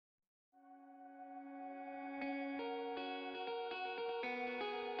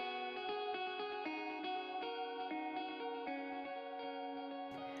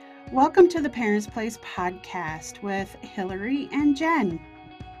Welcome to the Parents Place podcast with Hillary and Jen.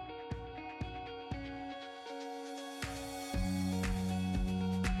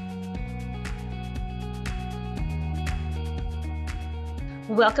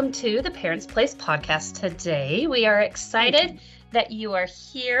 Welcome to the Parents Place podcast. Today, we are excited that you are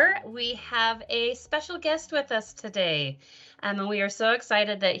here. We have a special guest with us today. And we are so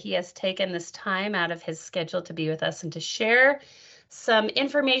excited that he has taken this time out of his schedule to be with us and to share some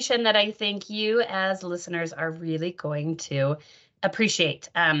information that I think you as listeners are really going to appreciate.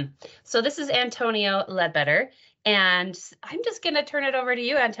 So this is Antonio Ledbetter, and I'm just going to turn it over to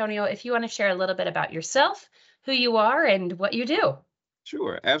you, Antonio, if you want to share a little bit about yourself, who you are, and what you do.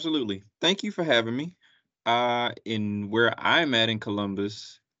 Sure, absolutely. Thank you for having me. In where I'm at in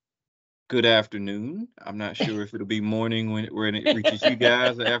Columbus, good afternoon. I'm not sure if it'll be morning when it reaches you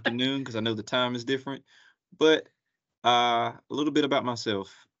guys or afternoon because I know the time is different. But a little bit about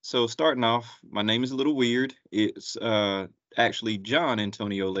myself. So starting off, my name is a little weird. It's actually John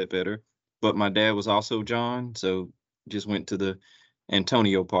Antonio Ledbetter, but my dad was also John, so just went to the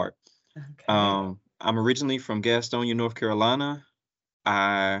Antonio part. Okay. I'm originally from Gastonia, North Carolina.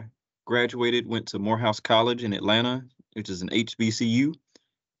 I graduated, went to Morehouse College in Atlanta, which is an HBCU.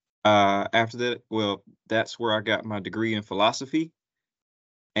 After that, well, that's where I got my degree in philosophy.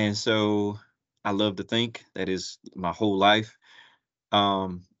 And so I love to think. That is my whole life.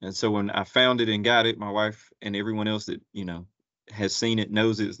 And so when I found it and got it, my wife and everyone else that, has seen it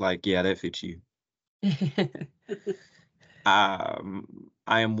knows it's like, yeah, that fits you. I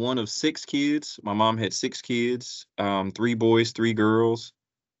am one of 6 kids. My mom had 6 kids, 3 boys, 3 girls.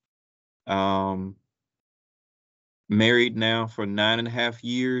 Married now for 9.5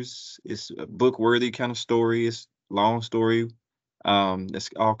 years. It's a book worthy kind of story. It's a long story. That's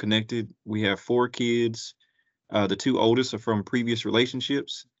all connected. We have 4 kids. The 2 oldest are from previous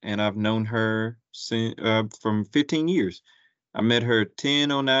relationships, and I've known her since from 15 years. I met her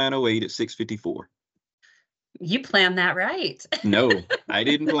 10/09/08 at 6:54. You planned that right. No, I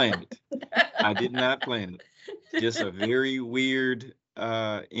didn't plan it. I did not plan it. Just a very weird,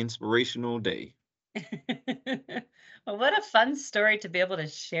 inspirational day. Well, what a fun story to be able to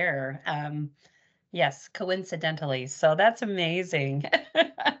share. Yes, coincidentally. So that's amazing.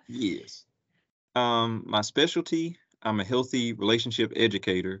 Yes. My specialty, I'm a healthy relationship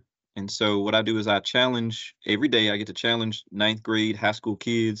educator. And so what I do is I challenge every day, I get to challenge 9th grade high school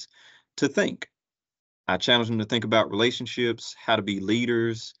kids to think. I challenge them to think about relationships, how to be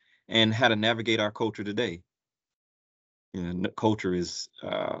leaders, and how to navigate our culture today. Culture is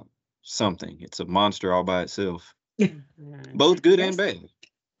something. It's a monster all by itself, both good and bad.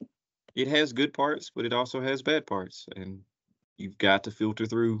 It has good parts, but it also has bad parts, and you've got to filter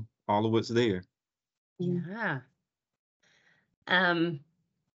through all of what's there. Yeah.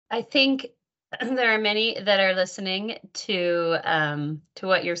 I think there are many that are listening to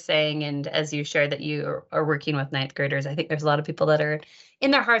what you're saying, and as you share that you are working with 9th graders, I think there's a lot of people that are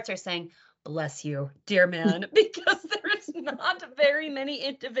in their hearts are saying, "Bless you, dear man," because there is not very many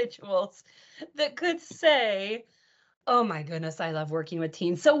individuals that could say, "Oh my goodness, I love working with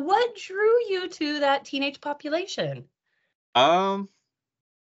teens." So, what drew you to that teenage population?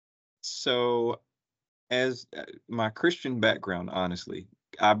 So as my Christian background, honestly,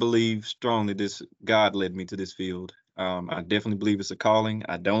 I believe strongly this God led me to this field. I definitely believe it's a calling.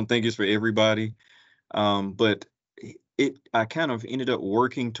 I don't think it's for everybody. But I kind of ended up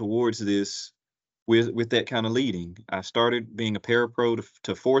working towards this with that kind of leading. I started being a parapro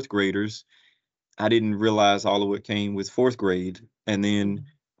to 4th graders. I didn't realize all of what came with 4th grade. And then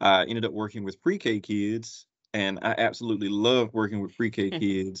I ended up working with pre-K kids, and I absolutely love working with pre-K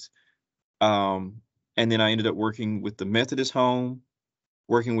kids. And then I ended up working with the Methodist home,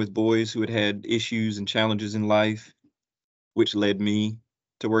 working with boys who had issues and challenges in life, which led me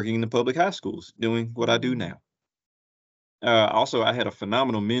to working in the public high schools, doing what I do now. Also, I had a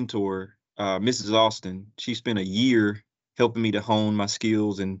phenomenal mentor, Mrs. Austin. She spent a year helping me to hone my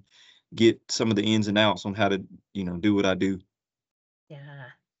skills and get some of the ins and outs on how to, do what I do. Yeah.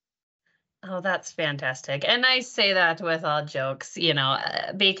 Oh, that's fantastic. And I say that with all jokes,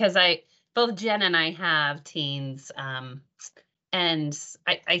 because both Jen and I have teens. And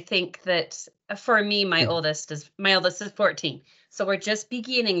I think that for me, my oldest is 14. So we're just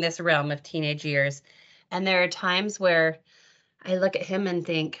beginning this realm of teenage years. And there are times where I look at him and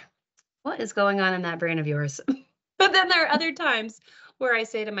think, what is going on in that brain of yours? But then there are other times where I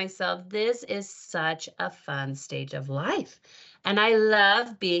say to myself, this is such a fun stage of life. And I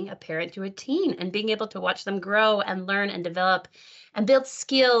love being a parent to a teen and being able to watch them grow and learn and develop and build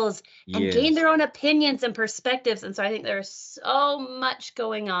skills and gain Yes, their own opinions and perspectives. And so I think there's so much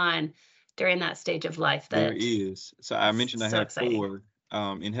going on during that stage of life there that is. So I is mentioned I so have exciting. four.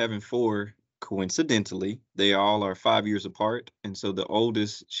 In having four, coincidentally, they all are 5 years apart. And so the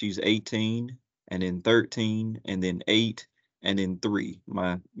oldest, she's 18, and then 13, and then 8, and then 3.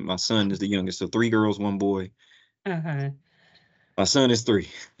 My son is the youngest. So 3 girls, 1 boy. Uh-huh. My son is 3.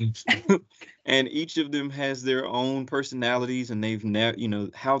 And each of them has their own personalities, and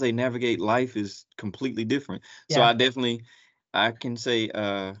how they navigate life is completely different. So Yeah. I can say,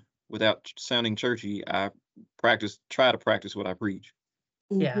 without sounding churchy, try to practice what I preach.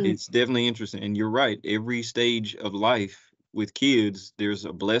 Yeah. Mhm. It's definitely interesting, and you're right. Every stage of life with kids, there's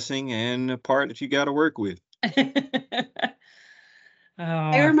a blessing and a part that you got to work with. I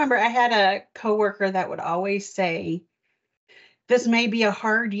Oh, remember I had a coworker that would always say, "This may be a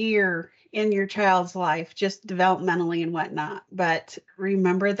hard year in your child's life, just developmentally and whatnot, but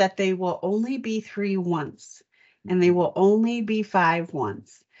remember that they will only be 3 once, and they Mhm. will only be 5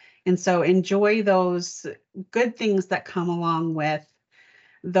 once. And so enjoy those good things that come along with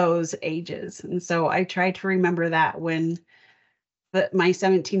those ages." And so I try to remember that when my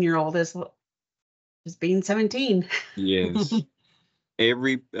 17-year-old is being 17. Yes.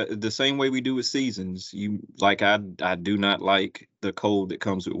 The same way we do with seasons. I do not like the cold that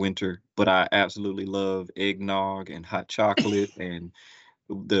comes with winter, but I absolutely love eggnog and hot chocolate and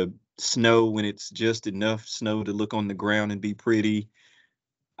the snow when it's just enough snow to look on the ground and be pretty.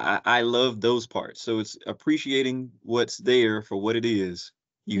 I love those parts. So it's appreciating what's there for what it is.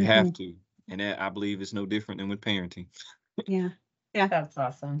 You have Mhm. to. And that, I believe, is no different than with parenting. Yeah. Yeah. that's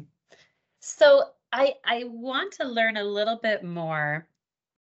awesome. So I want to learn a little bit more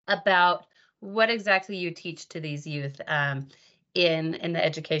about what exactly you teach to these youth in the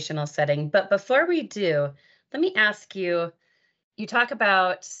educational setting. But before we do, let me ask you, you talk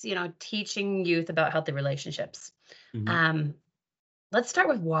about, teaching youth about healthy relationships. Mhm. Um, let's start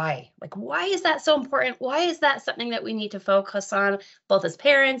with why. Like, why is that so important? Why is that something that we need to focus on both as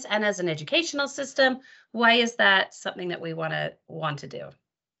parents and as an educational system? Why is that something that we want to do?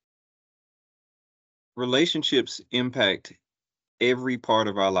 Relationships impact every part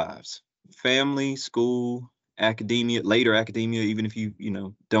of our lives. Family, school, academia, later academia, even if you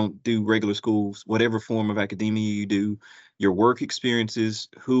don't do regular schools, whatever form of academia you do, your work experiences,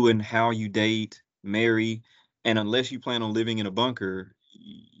 who and how you date, marry, and unless you plan on living in a bunker,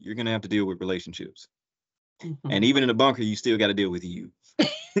 you're going to have to deal with relationships. And Mhm. even in a bunker, you still got to deal with you.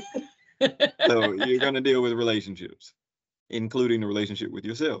 So you're going to deal with relationships, including the relationship with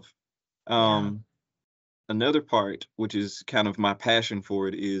yourself. Yeah. Um, Another part, which is kind of my passion for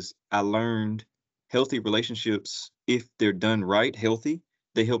it, is I learned healthy relationships, if they're done right, healthy,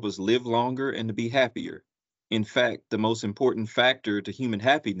 they help us live longer and to be happier. In fact, the most important factor to human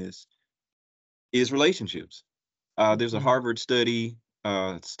happiness is relationships. There's a Mhm. Harvard study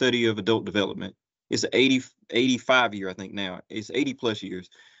of adult development. It's an 85 year, I think now. It's 80 plus years.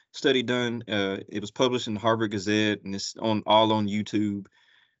 Study done. It was published in the Harvard Gazette, and it's on YouTube.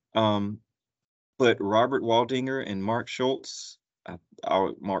 Um, but Robert Waldinger and Mark Scholes, I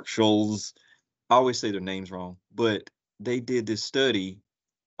always say their names wrong, but they did this study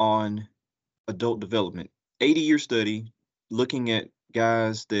on adult development, 80-year study looking at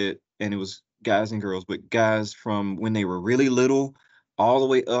and it was guys and girls, but guys from when they were really little all the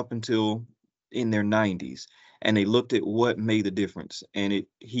way up until in their 90s. And they looked at what made the difference. And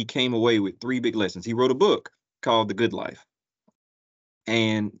he came away with 3 big lessons. He wrote a book called The Good Life.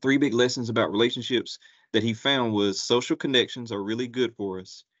 And 3 big lessons about relationships that he found was social connections are really good for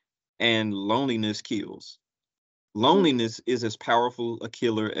us, and loneliness kills. Loneliness is as powerful a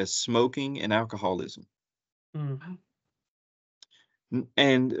killer as smoking and alcoholism. Mm.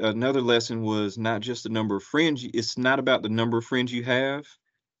 And another lesson was not just the number of friends. It's not about the number of friends you have,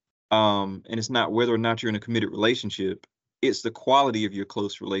 and it's not whether or not you're in a committed relationship. It's the quality of your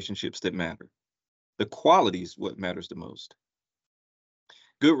close relationships that matter. The quality is what matters the most.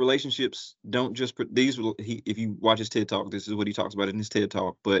 Good relationships don't just if you watch his TED talk, this is what he talks about in his TED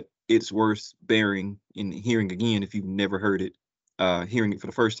talk, but it's worth bearing in hearing again if you've never heard it, hearing it for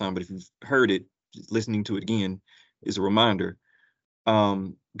the first time. But if you've heard it, just listening to it again is a reminder.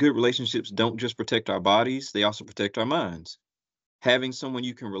 Good relationships don't just protect our bodies, they also protect our minds. Having someone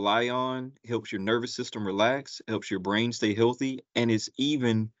you can rely on helps your nervous system relax, helps your brain stay healthy, and it's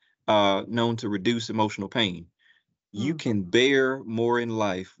even known to reduce emotional pain. You Mm. can bear more in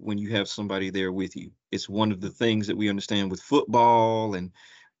life when you have somebody there with you. It's one of the things that we understand with football and,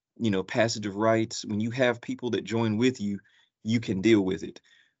 passage of rights. When you have people that join with you, you can deal with it.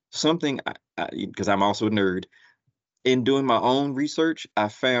 Something, because I'm also a nerd, in doing my own research, I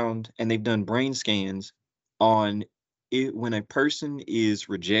found, and they've done brain scans on it when a person is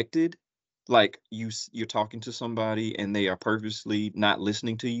rejected, like you're talking to somebody and they are purposely not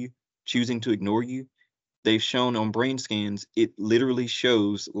listening to you, choosing to ignore you. They've shown on brain scans, it literally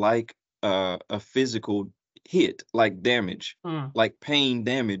shows like a physical hit, like damage, Mm. like pain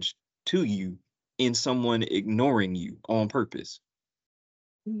damage to you in someone ignoring you on purpose.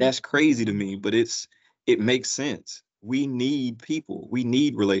 That's crazy to me, but it makes sense. We need people. We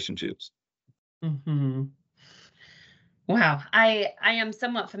need relationships. Hmm. Wow. I am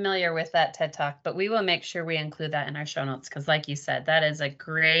somewhat familiar with that TED Talk, but we will make sure we include that in our show notes because, like you said, that is a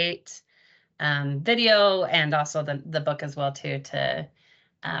great video and also the book as well too to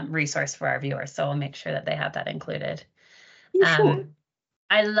resource for our viewers. So we'll make sure that they have that included. Sure.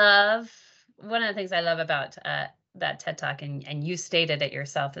 I love one of the things I love about that TED Talk, and you stated it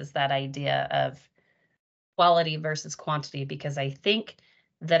yourself, is that idea of quality versus quantity, because I think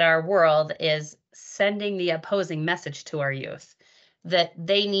that our world is sending the opposing message to our youth that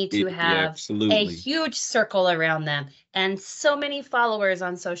they need to Yeah, have a absolutely. huge circle around them and so many followers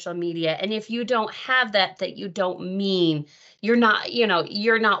on social media. And if you don't have that, that you don't mean you're not, you're not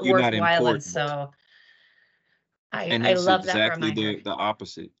You're not worthwhile. And important. so And I that's love that exactly reminder. the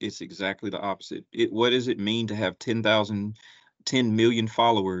opposite. It's exactly the opposite. What does it mean to have 10 million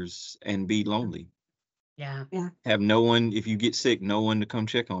followers and be lonely? Yeah. Have no one, if you get sick, no one to come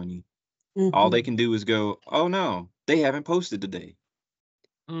check on you. All Mhm. they can do is go, "Oh no, they haven't posted today."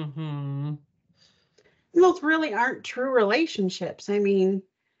 Mm-hmm. Those really aren't true relationships. I mean,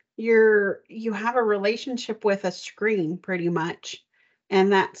 you have a relationship with a screen pretty much,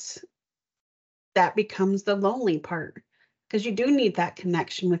 and that becomes the lonely part because you do need that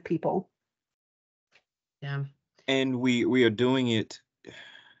connection with people. Yeah. And we are doing it.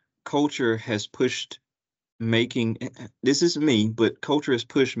 Culture has pushed making this is me, but culture has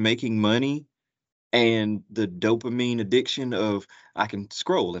pushed making money and the dopamine addiction of I can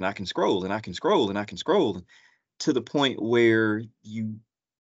scroll and I can scroll and I can scroll and I can scroll to the point where you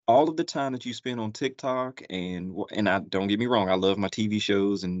all of the time that you spend on TikTok and I don't get me wrong, I love my TV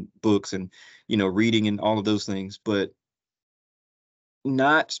shows and books and reading and all of those things, but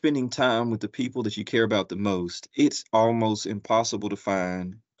not spending time with the people that you care about the most, it's almost impossible to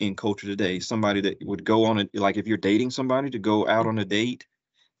find in culture today somebody that would go on it, like if you're dating somebody, to go out on a date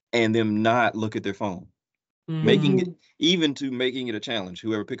and them not look at their phone. Making it Mhm. even to making it a challenge.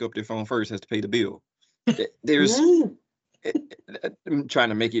 Whoever pick up their phone first has to pay the bill. There's Mm. I'm trying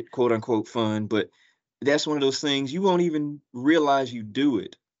to make it quote unquote fun, but that's one of those things you won't even realize you do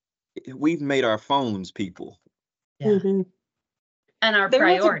it. We've made our phones people Yeah. Mhm. And our There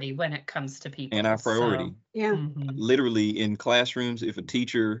was a priority when it comes to and people. our So, priority. yeah. Literally in classrooms, if a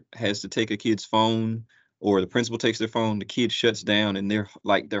teacher has to take a kid's phone or the principal takes their phone, the kid shuts down and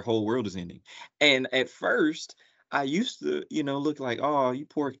their whole world is ending. And at first, I used to, look like, oh, you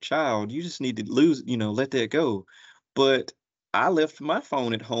poor child, you just need to let that go. But I left my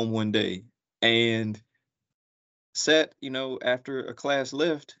phone at home one day and sat, after a class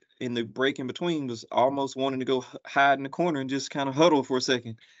left in the break in between, was almost wanting to go hide in the corner and just kind of huddle for a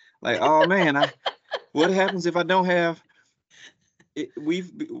second. Like, oh man, what happens if I don't have it?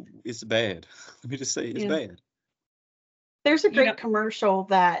 It's bad. Let me just say it's Yeah. bad. There's a you know, great commercial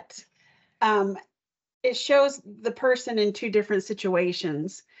that um it shows the person in two different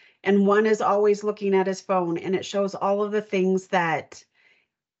situations, and one is always looking at his phone, and it shows all of the things that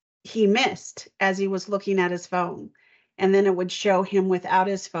he missed as he was looking at his phone, and then it would show him without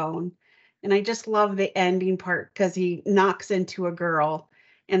his phone. And I just love the ending part because he knocks into a girl,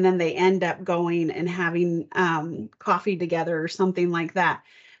 and then they end up going and having coffee together or something like that.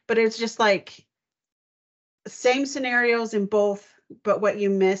 But it's just like same scenarios in both, but what you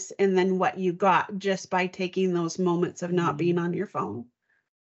miss and then what you got just by taking those moments of not being on your phone.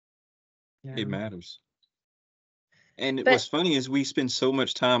 It matters. And But what's funny is we spend so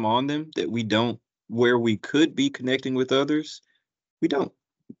much time on them that we don't, where we could be connecting with others, we don't.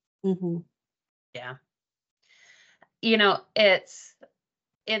 mhm. yeah.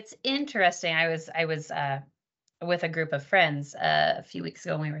 It's interesting. I was with a group of friends a few weeks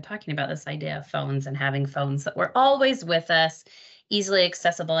ago, and we were talking about this idea of phones and having phones that were always with us, easily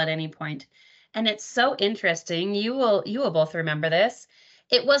accessible at any point. And it's so interesting. You will both remember this.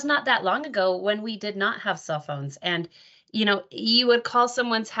 It was not that long ago when we did not have cell phones, and you would call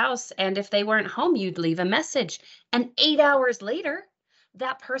someone's house, and if they weren't home, you'd leave a message, and 8 hours later,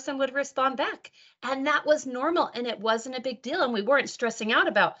 that person would respond back. And that was normal, and it wasn't a big deal, and we weren't stressing out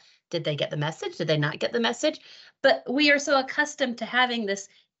about Did they get the message? Did they not get the message? But we are so accustomed to having this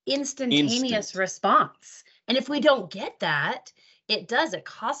instantaneous Instant. response. And if we don't get that, it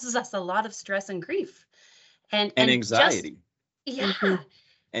causes us a lot of stress and grief. And Just, anxiety. yeah. Mhm.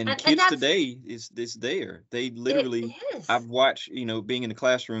 And And kids that's, today is there. They it literally, is. I've watched, being in the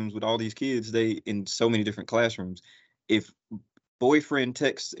classrooms with all these kids, they in so many different classrooms. If boyfriend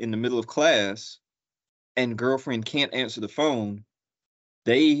texts in the middle of class and girlfriend can't answer the phone,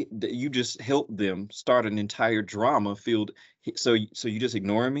 you just help them start an entire drama filled. So you just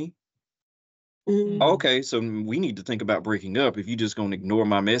ignoring me? Mhm. Okay, so we need to think about breaking up if you just gonna ignore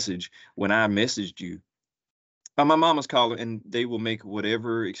my message when I messaged you. My mama's calling, and they will make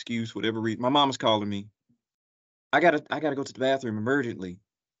whatever excuse, whatever reason. My mama's calling me. I gotta go to the bathroom emergently.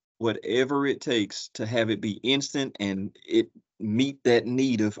 Whatever it takes to have it be instant and it meet that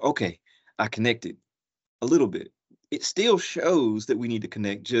need of, okay, I connected a little bit. It still shows that we need to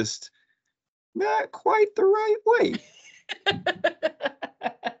connect, just not quite the right way.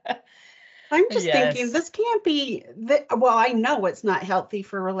 I'm just thinking Yes. this can't be well, I know it's not healthy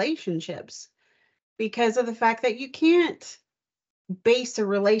for relationships because of the fact that you can't base a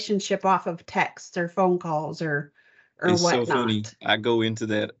relationship off of texts or phone calls or It's so funny. whatnot. I go into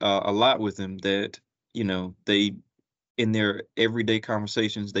that a lot with them that, they in their everyday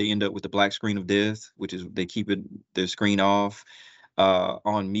conversations, they end up with the black screen of death, which is they keep their screen off,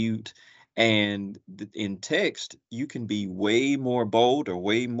 on mute. And in text, you can be way more bold or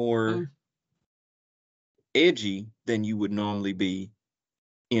way more Mm. edgy than you would normally be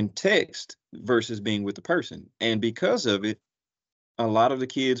in text versus being with the person. And because of it, a lot of the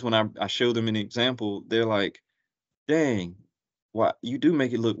kids, when I show them an example, they're like, dang, why you do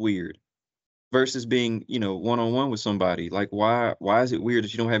make it look weird versus being, one on one with somebody. Like, why is it weird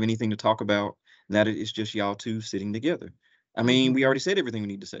that you don't have anything to talk about now that it's just y'all two sitting together? I mean, we Mhm. already said everything we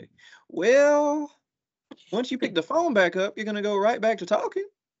need to say. Well, once you pick the phone back up, you're gonna go right back to talking,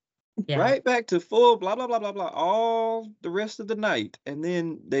 Yeah. right back to full blah blah blah blah blah all the rest of the night. And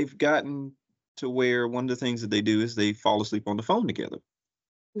then they've gotten to where one of the things that they do is they fall asleep on the phone together.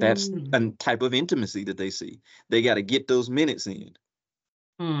 That's Mm. a type of intimacy that they see. They got to get those minutes in,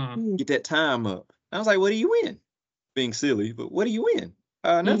 Mm. Mm. get that time up. I was like, what are you in? Being silly, but what are you in?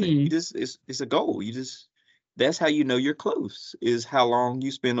 Nothing. You Mhm. just it's a goal. That's how you know you're close, is how long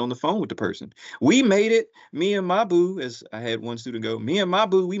you spend on the phone with the person. We made it, me and my boo, as I had one student go, me and my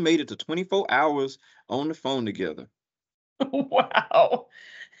boo, we made it to 24 hours on the phone together. Wow.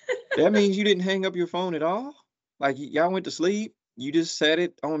 That means you didn't hang up your phone at all? Like y'all went to sleep, you just set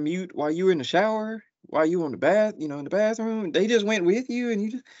it on mute while you were in the shower, while you were in the in the bathroom. They just went with you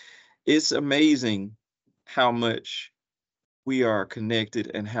and it's amazing how much we are connected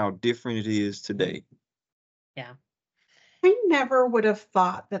and how different it is today. Yeah. I never would have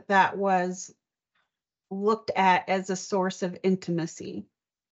thought that that was looked at as a source of intimacy.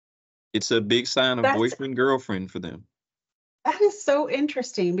 It's a big sign of That's boyfriend, girlfriend for them. that is so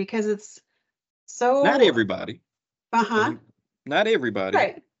interesting because it's Not so everybody. uh-huh. Not everybody,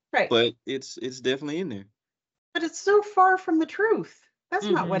 Right. Right. but it's definitely in there. But it's so far from the truth. That's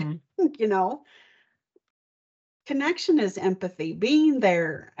not what Mhm. you know. Connection is empathy, being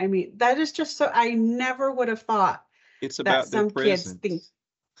there. I mean, that is just so I never would have thought It's that about their some kids think, presence.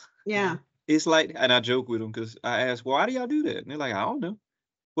 yeah. It's like, and I joke with them because I ask, why do y'all do that? And they're like, I don't know.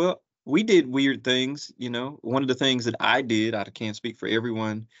 Well, we did weird things, One of the things that I did, I can't speak for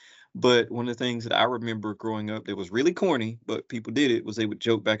everyone, but one of the things that I remember growing up that was really corny, but people did it, was they would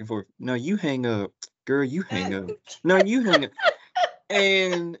joke back and forth. No, you hang up. Girl, you hang up. No, you hang up.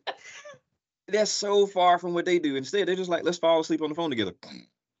 And that's so far from what they do. Instead, they're just like, let's fall asleep on the phone together.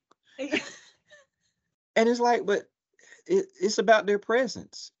 And it's like, but it's about their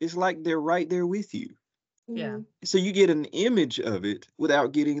presence. It's like they're right there with you. Yeah. Mhm. So you get an image of it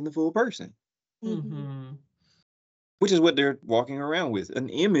without getting the full person, Mhm. Mhm. which is what they're walking around with, an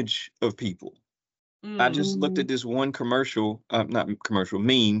image of people. I Mm. just looked at this one commercial, not commercial,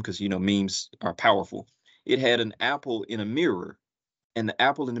 meme, because memes are powerful. It had an apple in a mirror, and the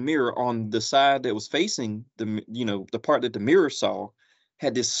apple in the mirror on the side that was facing the part that the mirror saw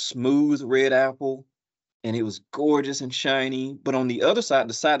had this smooth red apple, and it was gorgeous and shiny. But on the other side,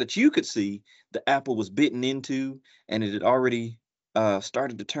 the side that you could see, the apple was bitten into, and it had already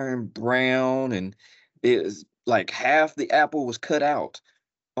started to turn brown, and it was like half the apple was cut out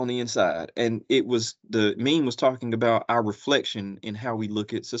on the inside. And the meme was talking about our reflection in how we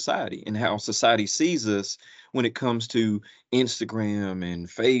look at society and how society sees us when it comes to Instagram and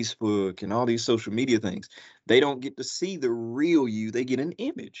Facebook and all these social media things. They don't get to see the real you, they get an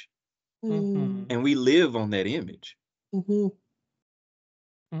image, Mhm. and we live on that image. Mhm.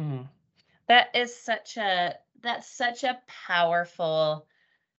 Mm. That's such a powerful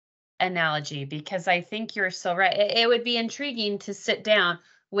analogy, because I think you're so right. It would be intriguing to sit down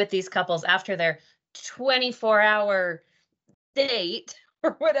with these couples after their 24-hour date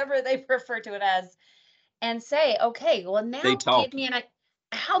or whatever they refer to it as, and say, okay, well, They now give talking. me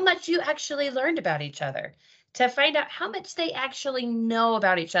how much you actually learned about each other, to find out how much they actually know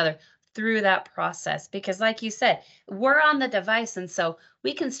about each other through that process. Because, like you said, we're on the device. And so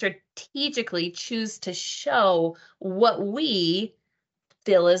we can strategically choose to show what we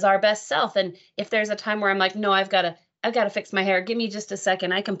feel is our best self. And if there's a time where I'm like, no, I've got to fix my hair. Give me just a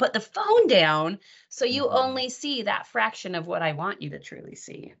second. I can put the phone down. So you Mhm. only see that fraction of what I want you to truly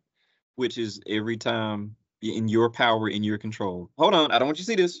see. Which is every time in your power, in your control. Hold on, I don't want you to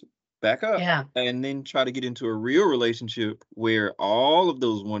see this. Back up. Yeah. And then try to get into a real relationship where all of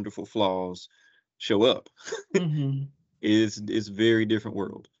those wonderful flaws show up. Hmm. It's very different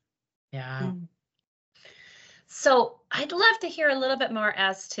world. Yeah. Mm. So I'd love to hear a little bit more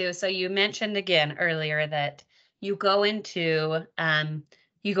as to, so you mentioned again earlier that you go into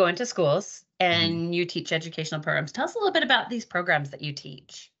schools Mhm. and you teach educational programs. Tell us a little bit about these programs that you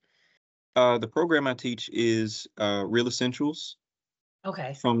teach. The program I teach is Real Essentials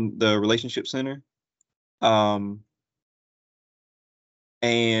Okay. from the Relationship Center. Um,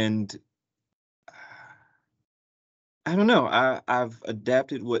 and I don't know. I've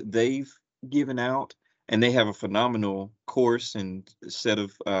adapted what they've given out, and they have a phenomenal course and set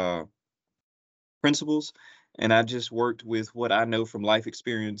of principles. And I just worked with what I know from life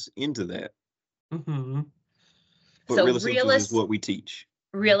experience into that. Hmm. But So Real Essentials is what we teach.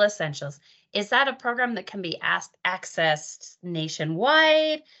 Real Essentials. Is that a program that can be accessed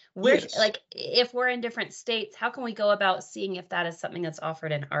nationwide? Where, Yes. like, if we're in different states, how can we go about seeing if that is something that's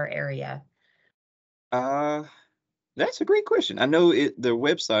offered in our area? Uh, that's a great question. I know the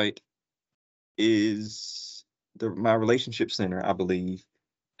website is my relationship center, I believe.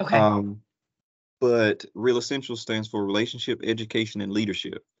 Okay. Um, but Real Essentials stands for Relationship Education and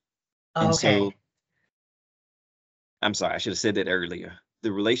Leadership. And Okay. so I'm sorry, I should have said that earlier.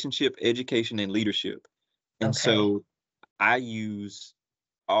 The Relationship Education and Leadership. And Okay. so I use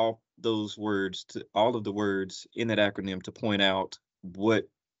all of the words in that acronym to point out what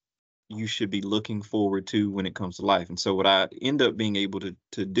you should be looking forward to when it comes to life. And so what I end up being able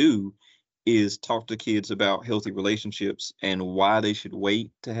to do is talk to kids about healthy relationships and why they should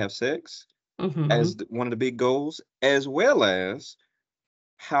wait to have sex as Hmm. one of the big goals, as well as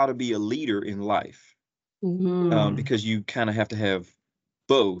how to be a leader in life. Mm. Because you kind of have to have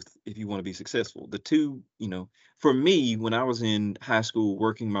both if you want to be successful. The two, for me, when I was in high school,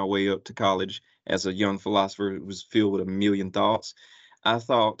 working my way up to college as a young philosopher who was filled with a million thoughts, I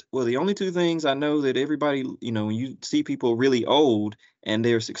thought, well, the only two things I know that everybody, when you see people really old and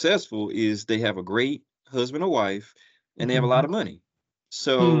they're successful, is they have a great husband or wife and they have a lot Mhm. of money.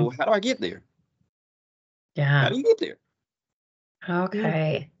 So, Mm. how do I get there? How Yeah. do you get there? Yeah.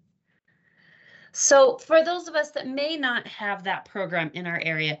 Okay. So for those of us that may not have that program in our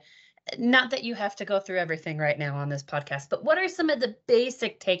area, not that you have to go through everything right now on this podcast, but what are some of the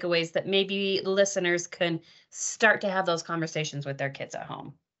basic takeaways that maybe listeners can start to have those conversations with their kids at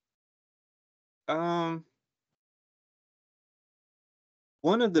home? Um,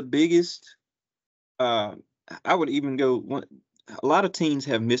 One of the biggest Uh, I would even go one. A lot of teens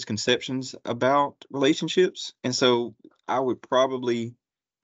have misconceptions about relationships, and so I would probably,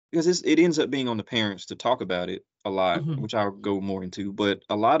 because it ends up being on the parents to talk about it a lot, Mhm. which I'll go more into. But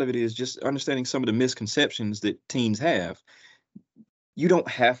a lot of it is just understanding some of the misconceptions that teens have. You don't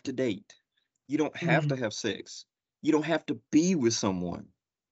have to date. You don't have to Mm. have sex. You don't have to be with someone.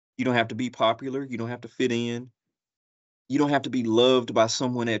 You don't have to be popular. You don't have to fit in. You don't have to be loved by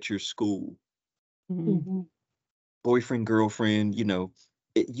someone at your school. Mm. Mhm. Boyfriend, girlfriend,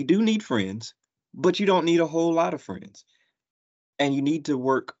 you do need friends, but you don't need a whole lot of friends. And you need to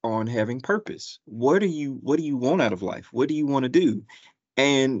work on having purpose. What do you want out of life? What do you want to do?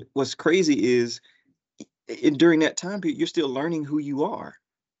 And what's crazy is during that time period, you're still learning who you are.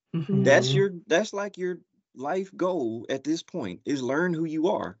 That's Mhm. that's like your life goal at this point is learn who you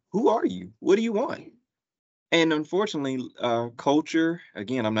are. Who are you? What do you want? And unfortunately, culture,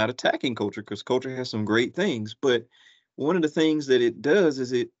 again, I'm not attacking culture because culture has some great things, but one of the things that it does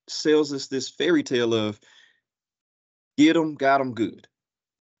is it sells us this fairy tale of get them, got them good.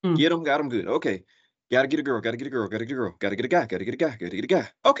 Mm. Get them, got them good. Okay. Got to get a girl, got to get a girl, got to get a girl, got to get a guy, got to get a guy, got to get a guy.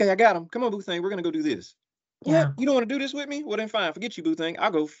 Okay, I got him. Come on, Boo Thing. We're going to go do this. What? Yeah. You don't want to do this with me? Well, then fine. Forget you, Boo Thing.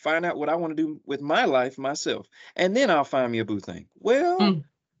 I'll go find out what I want to do with my life myself. And then I'll find me a Boo Thing. Well, Mm.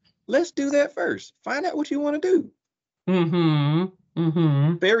 let's do that first. Find out what you want to do. Mhm.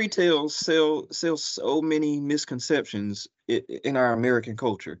 Mm-hmm. Fairy tales sell so many misconceptions in our American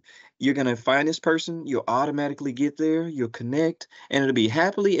culture. You're gonna find this person, you'll automatically get there, you'll connect, and it'll be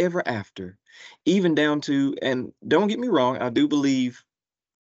happily ever after. Even down to, and don't get me wrong, I do believe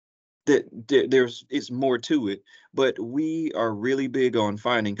that there's it's more to it, but we are really big on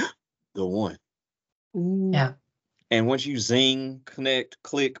finding the one. Mm. Yeah. And once you zing, connect,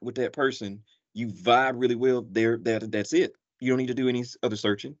 click with that person, you vibe really well. That's it. You don't need to do any other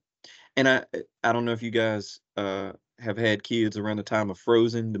searching. And I don't know if you guys have had kids around the time of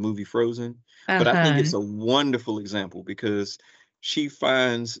Frozen, the movie Frozen, but I think Uh-huh. it's a wonderful example because she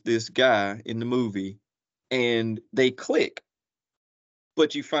finds this guy in the movie and they click,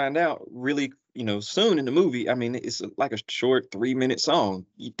 but you find out really, soon in the movie. I mean, it's like a short 3-minute song.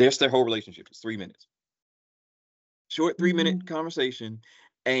 That's their whole relationship. It's 3 minutes. Short 3-minute conversation.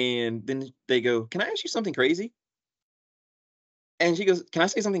 And then they go, "Can I ask you something crazy?" And she goes, "Can I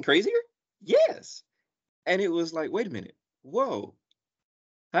say something crazier?" "Yes." And it was like, wait a minute. Whoa.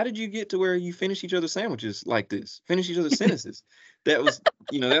 How did you get to where you finish each other's sandwiches like this? Finish each other's sentences. That was,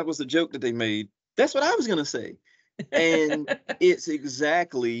 that was the joke that they made. That's what I was gonna say. And it's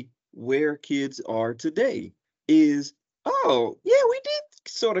exactly where kids are today. Is, oh, yeah, we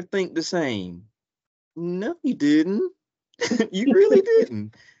did sort of think the same. No, you didn't. You really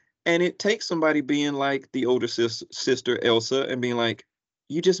didn't. And it takes somebody being like the older sister Elsa and being like,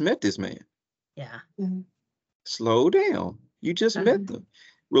 you just met this man. Yeah. Slow down. You just Uh-huh. met them.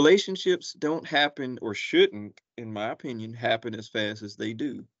 Relationships don't happen, or shouldn't, in my opinion, happen as fast as they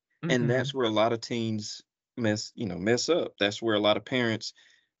do. And that's where a lot of teens mess up. That's where a lot of parents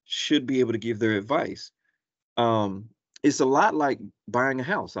should be able to give their advice. It's a lot like buying a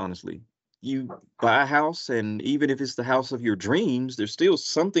house, honestly. You buy a house, and even if it's the house of your dreams, there's still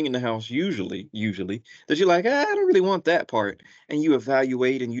something in the house usually that you're like, I don't really want that part. And you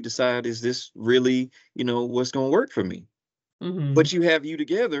evaluate and you decide, is this really, what's going to work for me? Mm-hmm. But you have you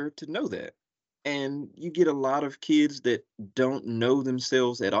together to know that. And you get a lot of kids that don't know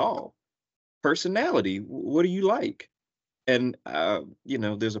themselves at all. Personality, what do you like? And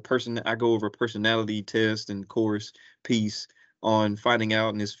there's a person I go over a personality test and course piece on finding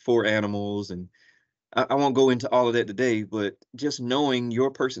out, and it's 4 animals, and I won't go into all of that today, but just knowing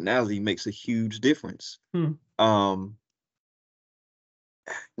your personality makes a huge difference. Hmm. um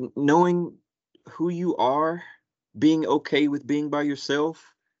Knowing who you are, being okay with being by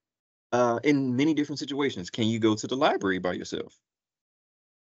yourself, in many different situations. Can you go to the library by yourself?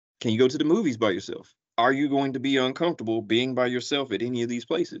 Can you go to the movies by yourself? Are you going to be uncomfortable being by yourself at any of these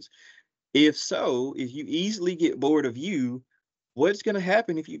places? If so, if you easily get bored of you, what's going to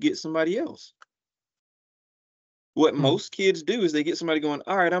happen if you get somebody else? What Hmm. most kids do is they get somebody going,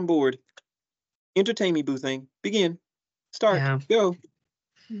 all right, I'm bored. Entertain me, boo thing. Begin. Start. Yeah. Go.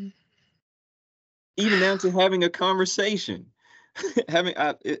 Even down to having a conversation.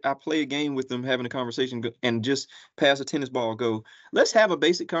 I play a game with them, having a conversation, and just pass a tennis ball, go, let's have a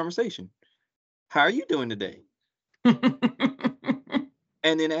basic conversation. How are you doing today?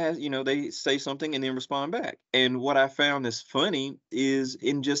 And then as they say something and then respond back. And what I found is funny is,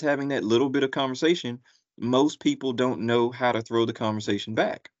 in just having that little bit of conversation, most people don't know how to throw the conversation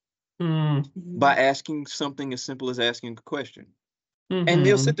back by asking something as simple as asking a question. And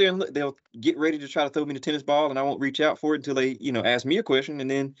they'll sit there and look, they'll get ready to try to throw me the tennis ball, and I won't reach out for it until they, ask me a question. And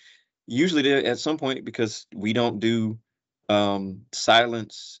then usually they, at some point, because we don't do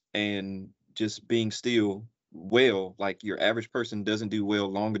silence and just being still well, like your average person doesn't do well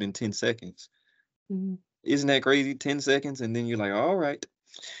longer than 10 seconds. Isn't that crazy? 10 seconds, and then you're like, all right,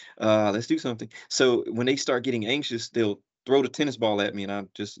 let's do something. So when they start getting anxious, they'll throw the tennis ball at me, and I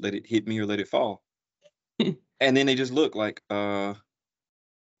just let it hit me or let it fall. And then they just look like,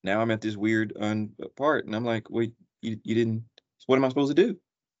 now I'm at this weird part, and I'm like, wait, you didn't. What am I supposed to do?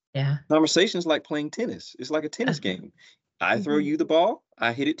 Yeah. Conversation is like playing tennis. It's like a tennis game. I throw you the ball,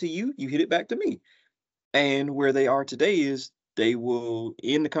 I hit it to you, you hit it back to me. And where they are today is they will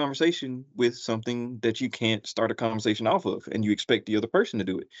end the conversation with something that you can't start a conversation off of, and you expect the other person to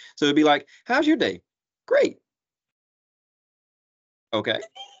do it. So it'd be like, how's your day? Great. Okay.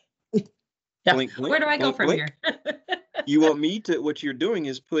 Yeah. Blink, blink, Where do I go blink, from blink. here? You want me to, what you're doing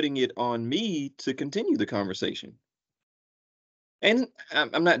is putting it on me to continue the conversation. And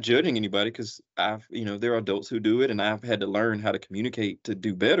I'm not judging anybody, because there are adults who do it, and I've had to learn how to communicate to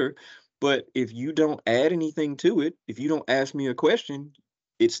do better. But if you don't add anything to it, if you don't ask me a question,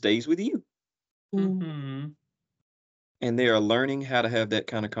 it stays with you. Mhm. And they are learning how to have that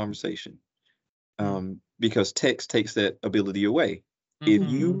kind of conversation, Yeah. because text takes that ability away. If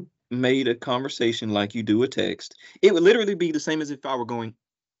Mhm. made a conversation like you do a text, it would literally be the same as if I were going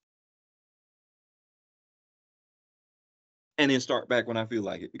and then start back when I feel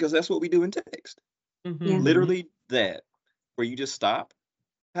like it, because that's what we do in text. Yeah. Literally that, where you just stop.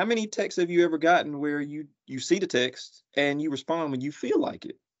 How many texts have you ever gotten where you see the text and you respond when you feel like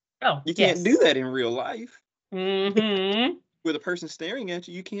it? Oh, You can't do that in real life. Mm-hmm. With a person staring at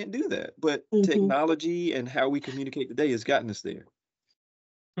you, you can't do that. But Mhm. technology and how we communicate today has gotten us there.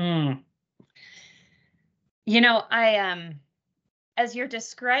 Mm. I as you're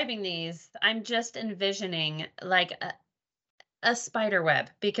describing these, I'm just envisioning like a spider web,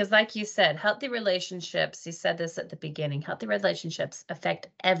 because like you said, healthy relationships, you said this at the beginning, healthy relationships affect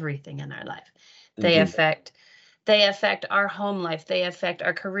everything in our life. They do. They affect our home life, they affect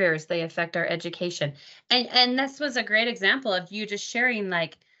our careers, they affect our education. And this was a great example of you just sharing,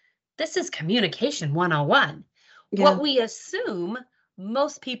 like, this is communication 101. Yeah. What we assume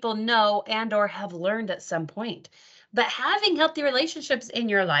most people know and or have learned at some point. But having healthy relationships in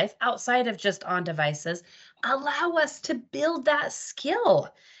your life outside of just on devices allow us to build that skill.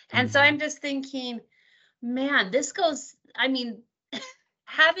 And so I'm just thinking, man,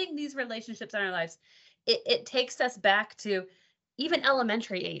 having these relationships in our lives, it takes us back to even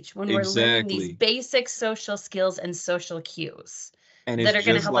elementary age when we're learning these Exactly. basic social skills and social cues And that it's are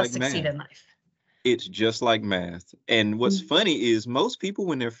going to just help us like succeed math. in life. It's just like math. And what's Mm. funny is most people,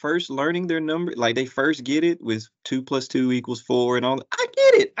 when they're first learning their number, like they first get it with 2 + 2 = 4 and all that. I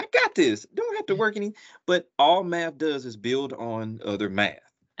get it. I got this. Don't have to work any. But all math does is build on other math.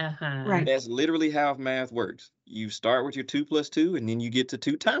 Uh-huh. Right. That's literally how math works. You start with your 2 + 2, and then you get to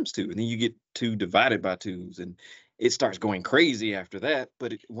 2 times 2, and then you get 2 divided by 2s, and it starts going crazy after that.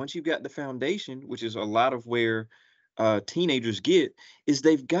 But once you've got the foundation, which is a lot of where teenagers get, is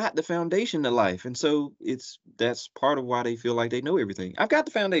they've got the foundation to life, and so that's part of why they feel like they know everything. I've got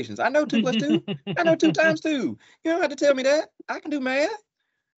the foundations. I know 2 + 2. I know 2 times 2. You don't have to tell me that. I can do math.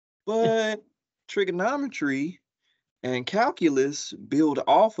 But trigonometry and calculus build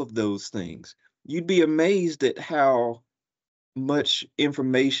off of those things. You'd be amazed at how much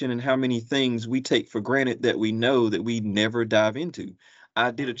information and how many things we take for granted that we know that we never dive into.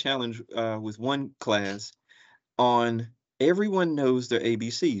 I did a challenge with one class on everyone knows their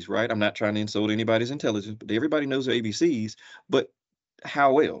ABCs, right? I'm not trying to insult anybody's intelligence, but everybody knows their ABCs. But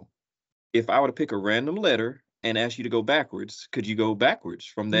how well? If I were to pick a random letter and ask you to go backwards, could you go backwards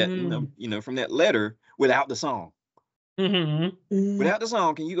from that, from that letter without the song? Mm-hmm. Mm. Without the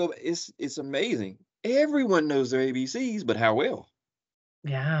song, can you go? It's amazing. Everyone knows their ABCs, but how well?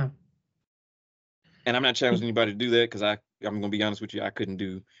 Yeah. And I'm not challenging anybody to do that, because I'm gonna be honest with you, I couldn't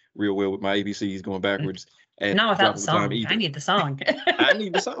do real well with my ABCs going backwards at Not without drop the of a dime song. I either. need the song. I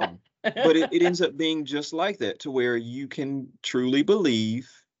need the song. But it ends up being just like that, to where you can truly believe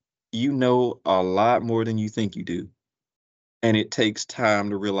you know a lot more than you think you do. And it takes time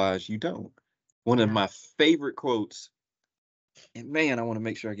to realize you don't. One of Yeah. my favorite quotes, and man, I want to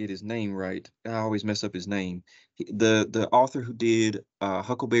make sure I get his name right. I always mess up his name. The author who did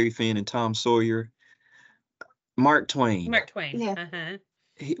Huckleberry Finn and Tom Sawyer, Mark Twain. Mark Twain. Yeah. Uh-huh.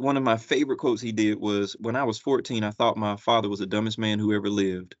 One of my favorite quotes he did was, "When I was 14, I thought my father was the dumbest man who ever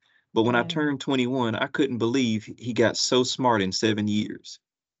lived. But when I turned 21, I couldn't believe he got so smart in 7 years."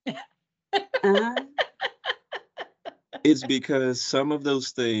 Uh, It's because some of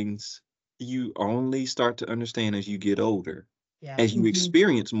those things you only start to understand as you get older, Yeah. as you Mhm.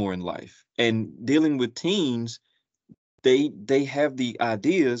 experience more in life. And dealing with teens, they have the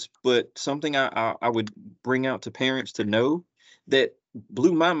ideas, but something I would bring out to parents to know that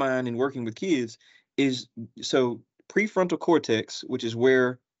blew my mind in working with kids is, so prefrontal cortex, which is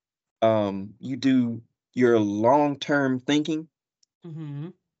where you do your long-term thinking, Mm-hmm.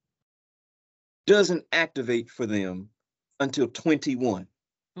 doesn't activate for them until 21.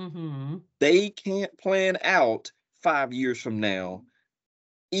 Mm-hmm. They can't plan out 5 years from now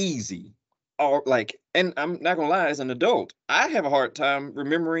easy. Or like, and I'm not gonna lie, as an adult, I have a hard time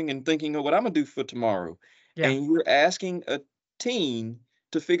remembering and thinking of what I'm gonna do for tomorrow. Yeah. And you're asking a teen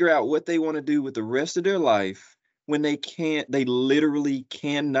to figure out what they want to do with the rest of their life when they literally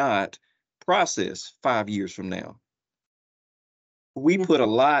cannot process 5 years from now. We Yeah. put a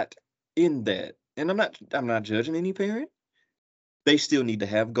lot in that. And I'm not judging any parent. They still need to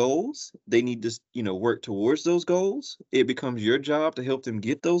have goals. They need to, work towards those goals. It becomes your job to help them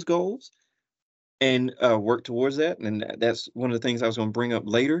get those goals and work towards that. And that's one of the things I was going to bring up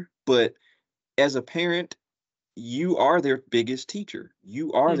later. But as a parent, you are their biggest teacher.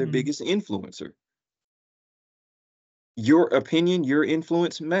 You are their Mhm. biggest influencer. Your opinion, your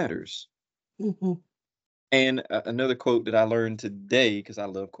influence matters. Mhm. And another quote that I learned today, because I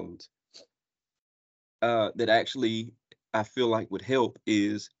love quotes, that actually I feel like would help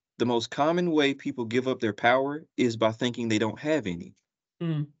is the most common way people give up their power is by thinking they don't have any.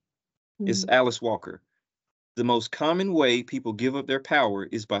 Mm. It's Mm. Alice Walker. The most common way people give up their power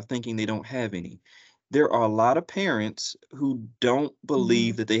is by thinking they don't have any. There are a lot of parents who don't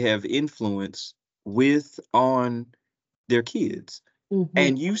believe that they have influence on their kids. Mhm.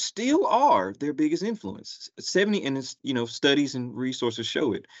 And you still are their biggest influence. 70, and it's, studies and resources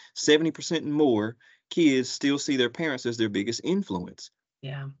show it. 70% and more kids still see their parents as their biggest influence.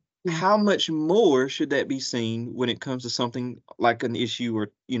 Yeah. Yeah. How much more should that be seen when it comes to something like an issue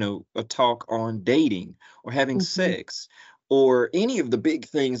or, a talk on dating or having Mhm. sex or any of the big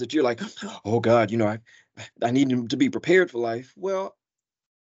things that you're like, oh God, I need them to be prepared for life. Well,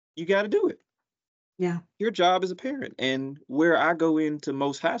 you got to do it. Yeah. Your job as a parent. And where I go into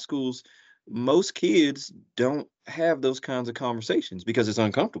most high schools, most kids don't have those kinds of conversations because it's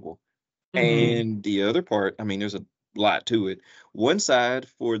uncomfortable. Mhm. And the other part, I mean, there's a lot to it. One side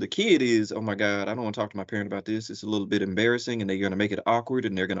for the kid is, oh my God, I don't want to talk to my parent about this. It's a little bit embarrassing and they're going to make it awkward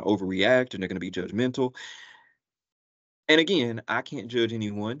and they're going to overreact and they're going to be judgmental. And again, I can't judge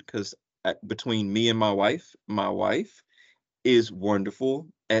anyone because between me and my wife is wonderful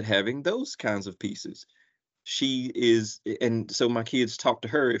at having those kinds of pieces. She is, and so my kids talk to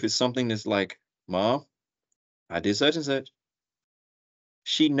her if it's something that's like, Mom, I did such and such.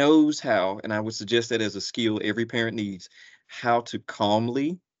 She knows how, and I would suggest that as a skill every parent needs, how to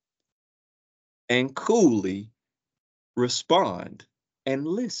calmly and coolly respond and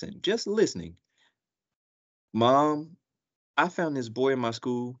listen, just listening. Mom, I found this boy in my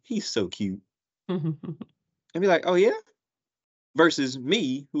school. He's so cute. And be like, oh yeah? Versus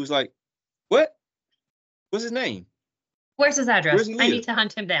me, who's like, what? What's his name? Where's his Where address? does he I need live? to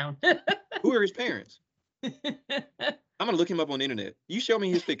hunt him down. Who are his parents? I'm gonna look him up on the internet. You show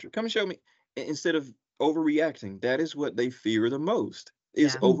me his picture. Come and show me. Instead of overreacting, that is what they fear the most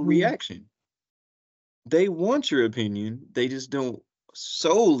is Yeah. Mhm. overreaction. They want your opinion. They just don't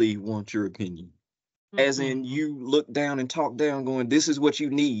solely want your opinion. As in, Mhm. you look down and talk down, going, "This is what you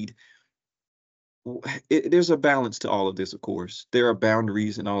need." There's a balance to all of this, of course. There are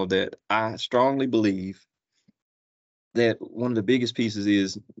boundaries and all of that. I strongly believe that one of the biggest pieces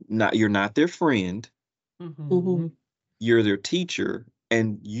is not you're not their friend. Mhm. You're their teacher,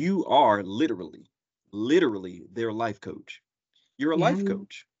 and you are literally their life coach. You're a Yeah. life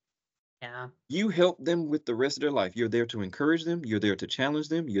coach. Yeah. You help them with the rest of their life. You're there to encourage them. You're there to challenge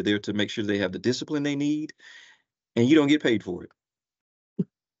them. You're there to make sure they have the discipline they need, and you don't get paid for it.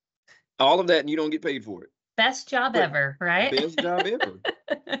 All of that, and you don't get paid for it. Best job But ever, right? best job ever.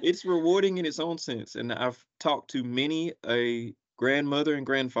 It's rewarding in its own sense. And I've talked to many a grandmother and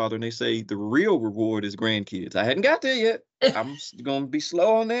grandfather, and they say the real reward is grandkids. I hadn't got there yet. I'm going to be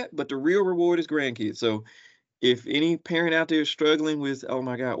slow on that, but the real reward is grandkids. So if any parent out there is struggling with, oh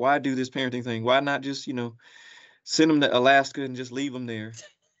my God, why do this parenting thing? Why not just, send them to Alaska and just leave them there?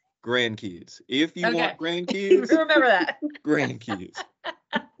 Grandkids. If you Okay. want grandkids, Remember that. grandkids.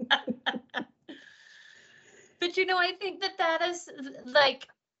 But I think that is like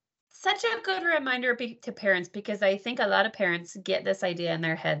such a good reminder to parents, because I think a lot of parents get this idea in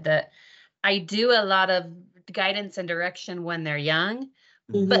their head that I do a lot of guidance and direction when they're young,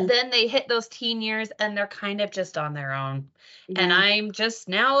 but Mhm. then they hit those teen years and they're kind of just on their own. And Yeah. I'm just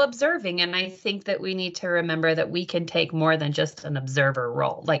now observing. And I think that we need to remember that we can take more than just an observer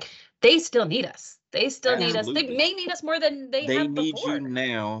role. Like, they still need us. They still need us. They Absolutely. may need us more than they They have need you before.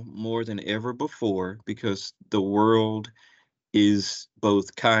 now more than ever before because the world is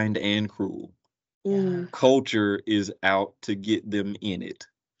both kind and cruel. Yeah. Culture is out to get them in it.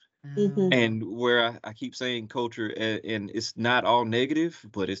 Mhm. And where I keep saying culture, and it's not all negative,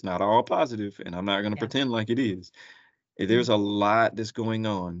 but it's not all positive, and I'm not going to Yeah. pretend like it is. There's a lot that's going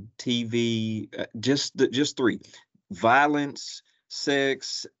on. TV, just three: violence,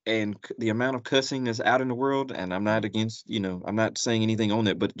 sex, and the amount of cussing that's out in the world. And I'm not against, I'm not saying anything on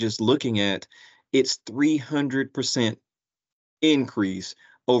that, but just looking at it's 300% increase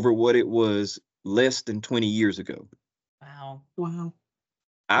over what it was less than 20 years ago. Wow. Wow.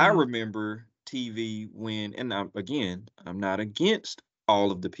 I Wow. remember TV when, and again, I'm not against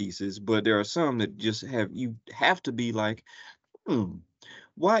all of the pieces, but there are some that just you have to be like,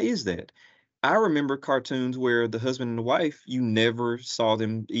 why is that? I remember cartoons where the husband and the wife, you never saw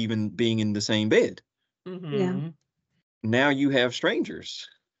them even being in the same bed. Yeah. Mm-hmm. Now you have strangers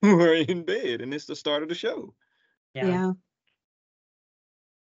who are in bed, and it's the start of the show. Yeah. Yeah.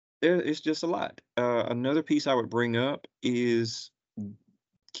 It's just a lot. Another piece I would bring up is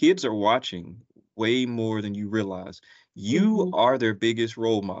kids are watching way more than you realize. You are their biggest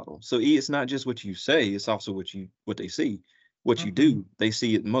role model. So it's not just what you say, it's also what they see. What you do, they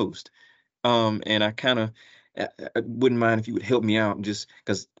see it most. And I kind of wouldn't mind if you would help me out, just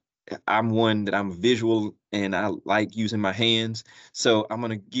because I'm visual and I like using my hands. So I'm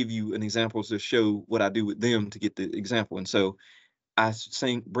gonna give you an example to show what I do with them to get the example. And so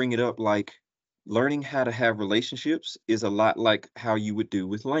bring it up like learning how to have relationships is a lot like how you would do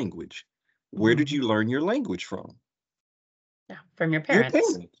with language. Where did you learn your language from? Yeah, from your Your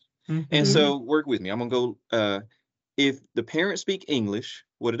parents. parents. And so work with me. I'm gonna go. If the parents speak English,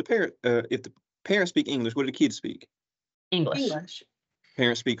 what do the parent? If the parents speak English, what do the kids speak? English. English.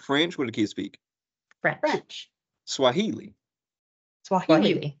 Parents speak French, what do the kids speak? French. French. Swahili.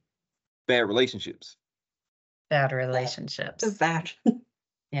 Swahili. Bad relationships. Bad relationships. Bad.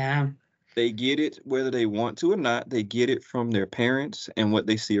 Yeah. They get it whether they want to or not. They get it from their parents and what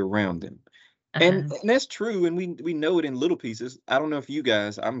they see around them. And that's true, and we know it in little pieces. I don't know if you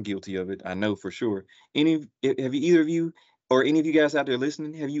guys, I'm guilty of it. I know for sure. Either of you or any of you guys out there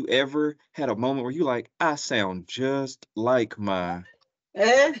listening, have you ever had a moment where you like, I sound just like my?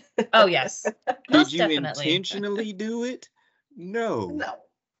 Oh yes, most Did you definitely. intentionally do it? No. No.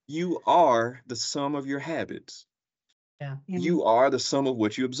 You are the sum of your habits. Yeah. You are the sum of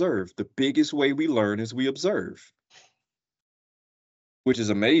what you observe. The biggest way we learn is we observe, which is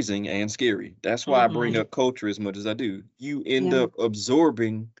amazing and scary. That's why I bring up culture as much as I do. You end up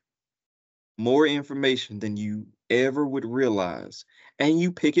absorbing more information than you ever would realize, and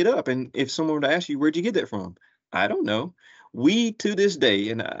you pick it up. And if someone were to ask you, where'd you get that from? I don't know. We, to this day,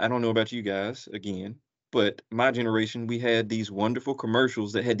 and I don't know about you guys again, but my generation, we had these wonderful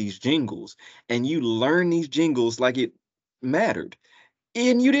commercials that had these jingles, and you learn these jingles like it mattered,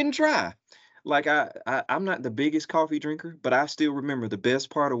 and you didn't try. Like I'm not the biggest coffee drinker, but I still remember the best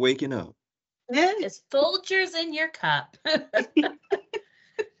part of waking up. It's Folgers in your cup.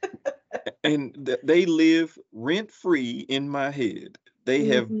 And they live rent-free in my head. They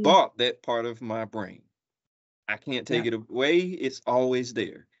have bought that part of my brain. I can't take it away. It's always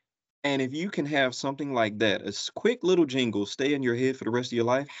there. And if you can have something like that, a quick little jingle stay in your head for the rest of your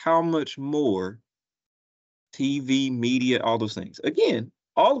life, how much more TV, media, all those things? Again,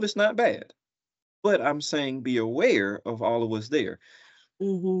 all of it's not bad, but I'm saying be aware of all of what's there.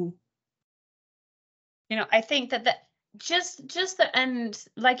 You know, I think that just the, and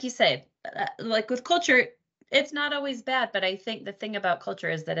like you said, like with culture, it's not always bad, but I think the thing about culture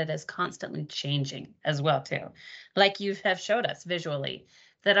is that it is constantly changing as well too. Like you have showed us visually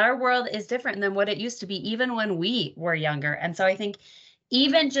that our world is different than what it used to be even when we were younger. And so I think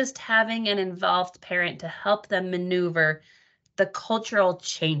even just having an involved parent to help them maneuver the cultural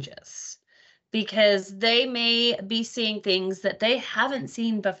changes, because they may be seeing things that they haven't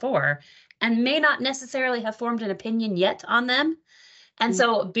seen before and may not necessarily have formed an opinion yet on them. And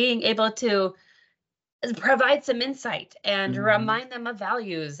so being able to provide some insight and remind them of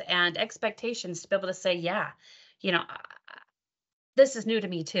values and expectations to be able to say, yeah, you know, this is new to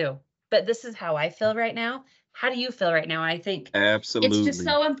me too, but this is how I feel right now. How do you feel right now? I think absolutely it's just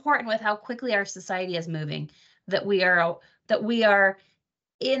so important with how quickly our society is moving that we are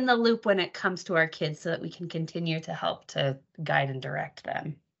in the loop when it comes to our kids so that we can continue to help to guide and direct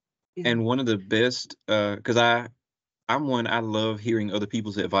them. And one of the best, because I love hearing other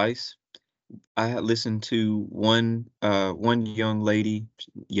people's advice. I had listened to one young lady,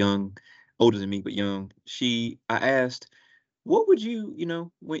 older than me, but young. I asked, what would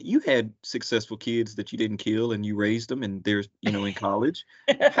you, when you had successful kids that you didn't kill and you raised them and they're, in college,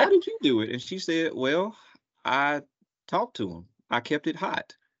 how did you do it? And she said, well, I talked to them. I kept it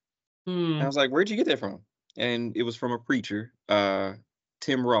hot. And I was like, where'd you get that from? And it was from a preacher,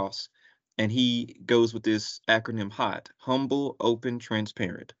 Tim Ross. And he goes with this acronym HOT: humble, open,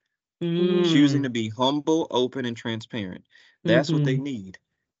 transparent. Choosing to be humble, open, and transparent. That's what they need.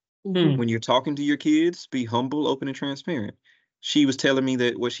 When you're talking to your kids, be humble, open, and transparent. She was telling me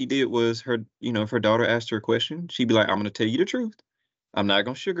that what she did was if her daughter asked her a question, she'd be like, I'm going to tell you the truth. I'm not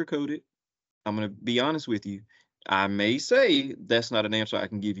going to sugarcoat it. I'm going to be honest with you. I may say that's not an answer I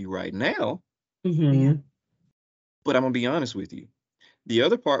can give you right now, but I'm going to be honest with you. The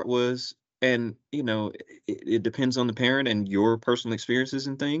other part was, and it depends on the parent and your personal experiences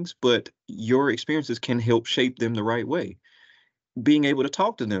and things, but your experiences can help shape them the right way. Being able to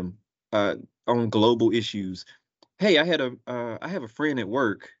talk to them on global issues. Hey, I have a friend at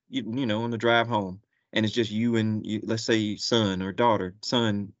work, on the drive home, and it's just you and let's say son or daughter,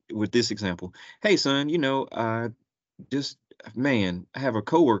 son with this example. Hey, son, man, I have a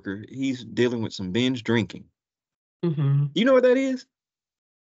coworker. He's dealing with some binge drinking. You know what that is?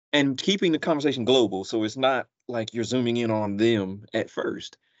 and keeping the conversation global, so it's not like you're zooming in on them at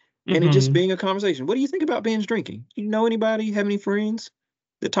first, and it just Mhm. being a conversation. What do you think about binge drinking? You know anybody? Have any friends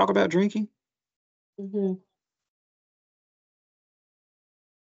that talk about drinking? Mhm.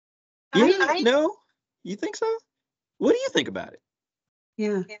 Yeah, I no, you think so? What do you think about it?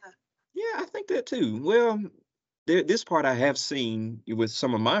 yeah. Yeah, I think that too. Well, this part I have seen with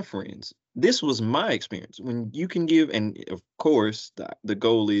some of my friends. This was my experience. When you can give, and of course, the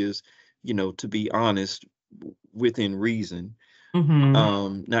goal is, to be honest within reason.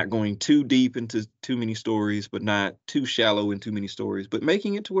 Mhm. Not going too deep into too many stories, but not too shallow in too many stories, but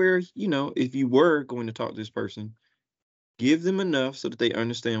making it to where, if you were going to talk to this person, give them enough so that they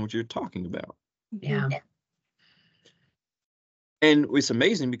understand what you're talking about. Yeah. Mhm. And it's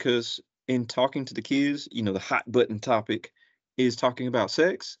amazing because in talking to the kids, the hot button topic is talking about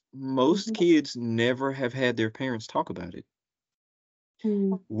sex. Most Mhm. kids never have had their parents talk about it.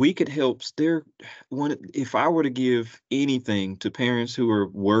 Mhm. We could help steer one. If I were to give anything to parents who are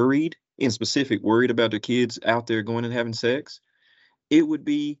worried, in specific, worried about their kids out there going and having sex, it would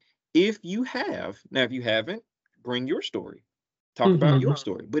be, if you have, now, if you haven't, bring your story, talk about Mhm. your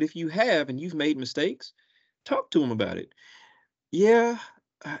story. But if you have and you've made mistakes, talk to them about it. Yeah,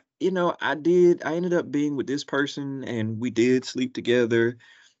 I ended up being with this person and we did sleep together.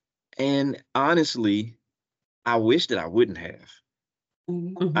 And honestly, I wish that I wouldn't have.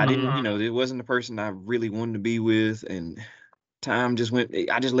 I didn't, Mhm. it wasn't the person I really wanted to be with. And time just went,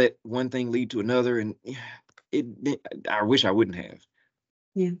 I just let one thing lead to another. And I wish I wouldn't have.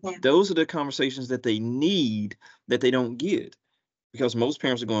 Yeah. Those are the conversations that they need that they don't get. Because most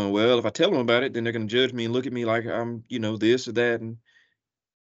parents are going, well, if I tell them about it, then they're going to judge me and look at me like I'm, this or that. And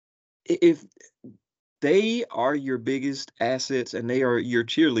if they are your biggest assets and they are your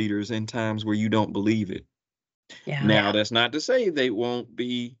cheerleaders in times where you don't believe it. Yeah. Now, that's not to say they won't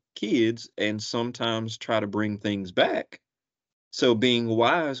be kids and sometimes try to bring things back. So being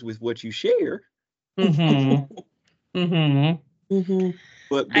wise with what you share, Mhm. Mhm. Mhm.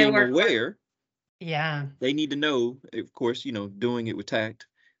 but I being work. aware, Yeah. they need to know, of course, doing it with tact.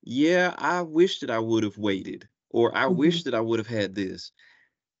 Yeah, I wish that I would have waited, or I wish Mhm. that I would have had this.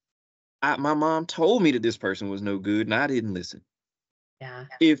 My mom told me that this person was no good and I didn't listen. Yeah.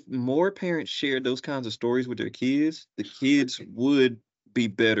 If more parents shared those kinds of stories with their kids, the kids would be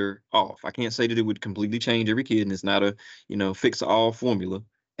better off. I can't say that it would completely change every kid, and it's not a, fix all formula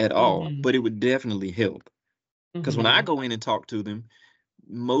at all, Mhm. but it would definitely help. Because when I Mhm. go in and talk to them,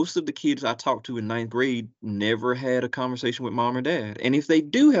 most of the kids I talked to in ninth grade never had a conversation with mom or dad. And if they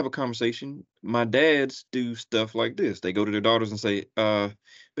do have a conversation, my dads do stuff like this. They go to their daughters and say,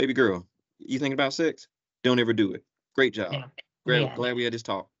 baby girl, you thinking about sex? Don't ever do it. Great job. Yeah. Glad, Yeah. glad we had this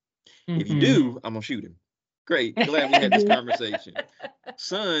talk. If you Mhm. do, I'm gonna shoot him. Great. Glad we had this Mhm. conversation.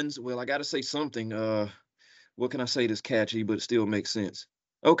 Sons, well, I gotta say something. What can I say that's catchy but still makes sense?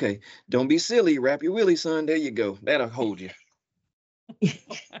 Okay, don't be silly. Wrap your willy, son. There you go. That'll hold you.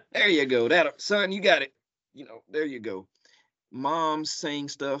 There you go. That'll, son, you got it. There you go. Mom's saying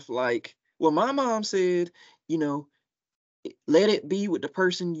stuff like, well, my mom said, you know, let it be with the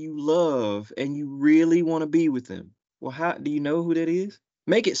person you love and you really want to be with them. Well, how do you know who that is?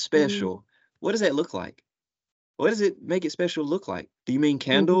 Make it Mhm. special. What does that look like? What does it make it special look like? Do you mean Mhm.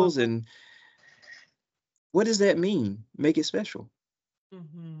 candles? And what does that mean? Make it special.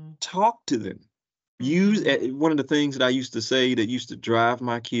 Mhm. Talk to them. Use Mhm. one of the things that I used to say that used to drive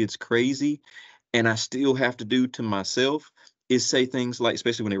my kids crazy, and I still have to do to myself, is say things like,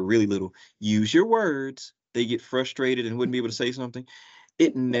 especially when they're really little, use your words. They get frustrated and wouldn't be able to say something.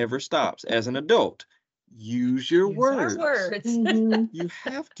 It never stops. As an adult, use your Use our words. words. Mhm. You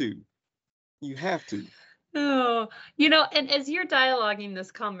have to. You have to. Oh, and as you're dialoguing this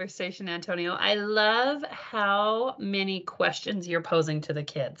conversation, Antonio, I love how many questions you're posing to the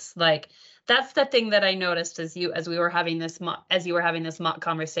kids. Like that's the thing that I noticed as we were having this as you were having this mock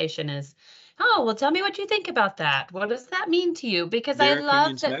conversation is, oh, well, tell me what you think about that. What does that mean to you? Because I Their love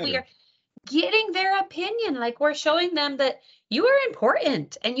opinions that we matter. are getting their opinion. Like we're showing them that you are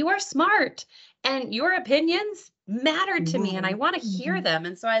important and you are smart and your opinions matter to me and I Matter. want to hear Mhm. them.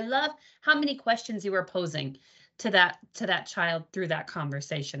 And so I love how many questions you were posing to that child through that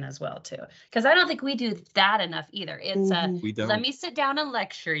conversation as well too. Because I don't think we do that enough either. It's a Mhm. We let don't. me sit down and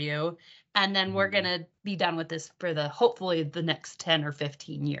lecture you and then we're Mhm. gonna be done with this for the hopefully the next 10 or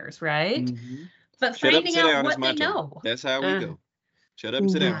 15 years, right? Mhm. But Shut up and finding sit out down. It's what my they turn. know. That's how we Uh, go. Shut up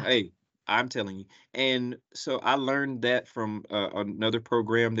and sit down. Mhm. Yeah. Hey, I'm telling you. And so I learned that from another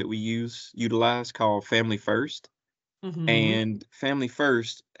program that we utilize called Family First. Mhm. And Family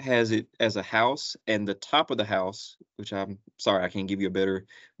First has it as a house, and the top of the house, which I'm sorry, I can't give you a better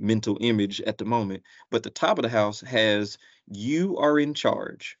mental image at the moment, but the top of the house has you are in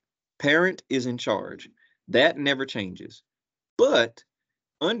charge. Parent is in charge. That never changes. But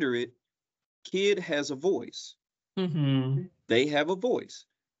under it, kid has a voice. Mhm. They have a voice.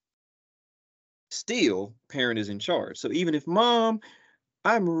 Still, parent is in charge. So even if mom,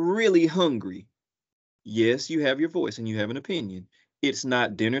 I'm really hungry. Yes, you have your voice and you have an opinion. It's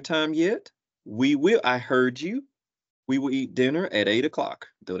not dinner time yet. I heard you. We will eat dinner at 8 o'clock.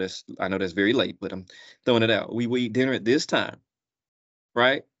 Though I know that's very late, but I'm throwing it out. We will eat dinner at this time,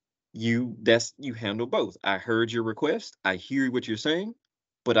 right? You handle both. I heard your request. I hear what you're saying,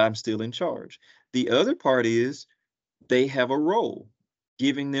 but I'm still in charge. The other part is they have a role,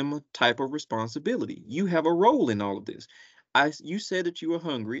 giving them a type of responsibility. You have a role in all of this. You said that you were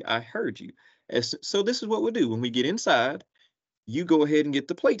hungry. I heard you. So this is what we'll do. When we get inside, you go ahead and get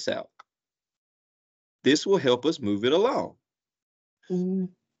the plates out. This will help us move it along. Mhm.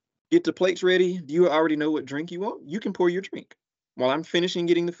 Get the plates ready. Do you already know what drink you want? You can pour your drink. While I'm finishing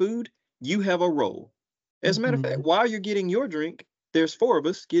getting the food, you have a role. As a matter of fact, Mhm. while you're getting your drink, there's 4 of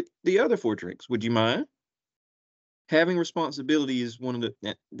us. Get the other 4 drinks. Would you mind? Having responsibility is one of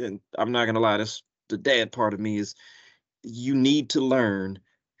I'm not gonna lie, that's the dad part of me is you need to learn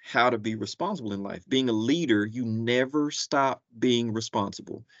how to be responsible in life. Being a leader, you never stop being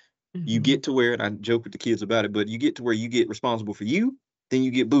responsible. You Mhm. get to where, and I joke with the kids about it, but you get to where you get responsible for you, then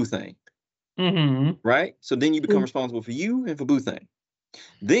you get boo thing, Mhm. right? So then you become Mm. responsible for you and for boo thing.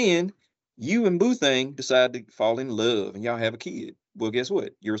 Then you and boo thing decide to fall in love and y'all have a kid. Well, guess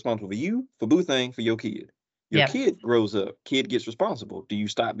what? You're responsible for you, for boo thing, for your kid. Your Yep. kid grows up, kid gets responsible. Do you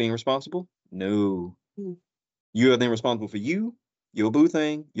stop being responsible? No. Mm. You are then responsible for you, your boo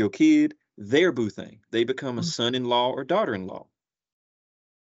thing, your kid, their boo thing. They become a Mm. son-in-law or daughter-in-law.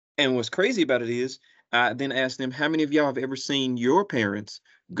 And what's crazy about it is, I then asked them, how many of y'all have ever seen your parents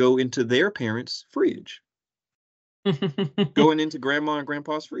go into their parents' fridge? Going into grandma and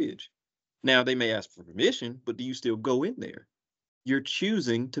grandpa's fridge. Now, they may ask for permission, but do you still go in there? You're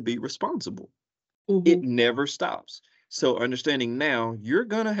choosing to be responsible. It Mhm. never stops. So, understanding now, you're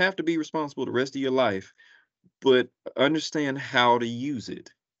going to have to be responsible the rest of your life, but understand how to use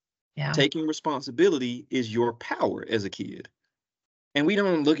it. Yeah. Taking responsibility is your power as a kid. And we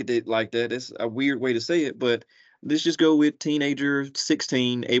don't look at it like that. It's a weird way to say it, but let's just go with teenager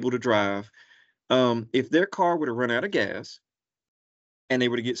 16 able to drive. If their car were to run out of gas and they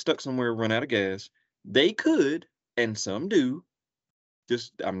were to get stuck somewhere, run out of gas, they could, and some do.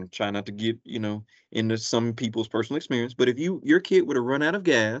 Just I'm trying not to get, into some people's personal experience, but if your kid were to run out of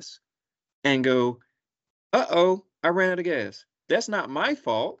gas and go, "Uh-oh, I ran out of gas." That's not my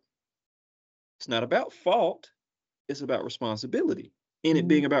fault. It's not about fault. It's about responsibility. In it Mm.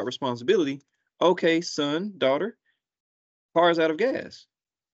 being about responsibility, okay, son, daughter, car's out of gas.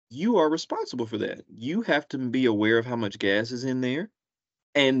 You are responsible for that. You have to be aware of how much gas is in there,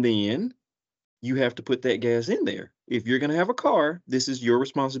 and then you have to put that gas in there. If you're going to have a car, this is your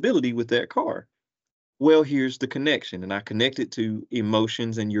responsibility with that car. Well, here's the connection, and I connect it to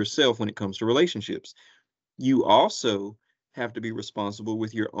emotions and yourself when it comes to relationships. You also have to be responsible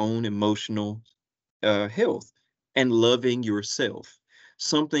with your own emotional health and loving yourself.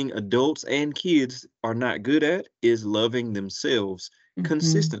 Something adults and kids are not good at is loving themselves Mhm.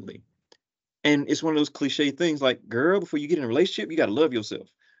 consistently. And it's one of those cliche things like, girl, before you get in a relationship, you got to love yourself.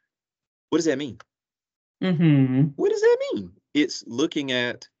 What does that mean? Mhm. What does that mean? It's looking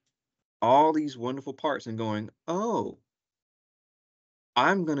at all these wonderful parts and going, oh,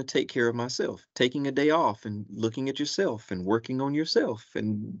 I'm going to take care of myself. Taking a day off and looking at yourself and working on yourself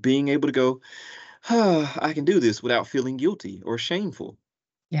and being able to go, ah, I can do this without feeling guilty or shameful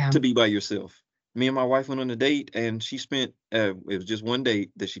Yeah. to be by yourself. Me and my wife went on a date and she spent, it was just one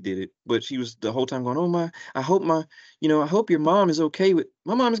date that she did it, but she was the whole time going, oh my, I hope your mom is okay with,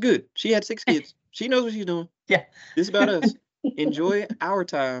 my mom is good. She had 6 kids. She knows what she's doing. Yeah. This is about us. Enjoy our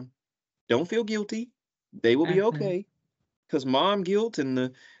time. Don't feel guilty. They will be Mhm. okay. Because mom guilt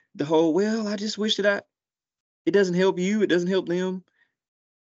and the whole, well, I just wish that it doesn't help you. It doesn't help them.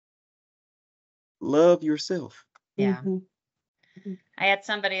 Love yourself. Yeah. Mhm. Mhm. I had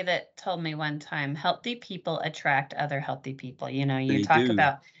somebody that told me one time, healthy people attract other healthy people. You They talk do.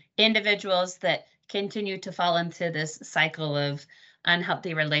 about individuals that continue to fall into this cycle of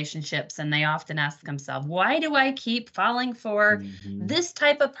unhealthy relationships, and they often ask themselves, why do I keep falling for Mhm. this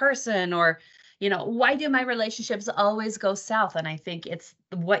type of person? Or, why do my relationships always go south? And I think it's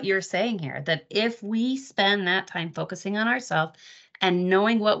what you're saying here, that if we spend that time focusing on ourselves and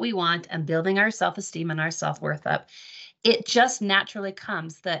knowing what we want and building our self esteem and our self worth up, it just naturally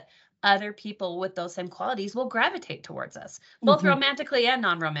comes that other people with those same qualities will gravitate towards us, both romantically and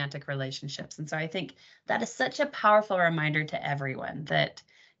non-romantic relationships. And so I think that is such a powerful reminder to everyone that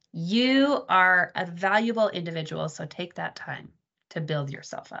you are a valuable individual. So take that time to build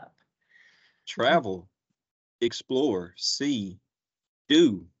yourself up. Travel, explore, see,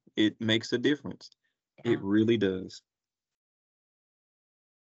 do. It makes a difference. Yeah. It really does.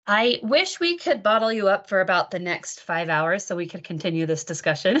 I wish we could bottle you up for about the next 5 hours so we could continue this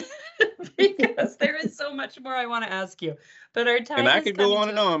discussion because there is so much more I want to ask you. But our time And I is could go coming on to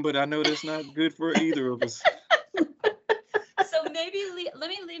and on, but I know that's not good for either of us. So maybe let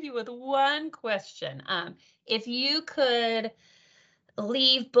me leave you with one question. If you could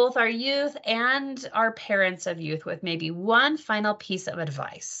leave both our youth and our parents of youth with maybe one final piece of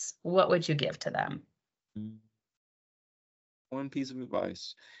advice, what would you give to them? One piece of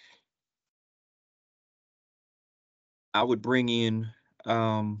advice. I would bring in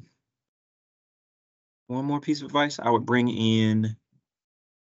one more piece of advice. I would bring in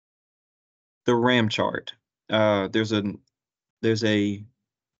the RAM chart. There's a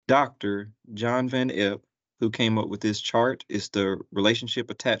doctor, John Van Epp, who came up with this chart. It's the relationship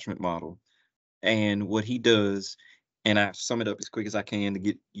attachment model. And what he does, and I sum it up as quick as I can to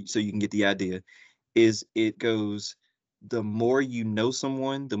get so you can get the idea, is it goes, the more you know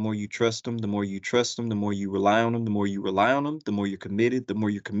someone, the more you trust them, the more you trust them, the more you rely on them, the more you rely on them, the more you're committed, the more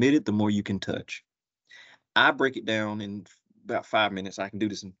you're committed, the more you can touch. I break it down in about 5 minutes. I can do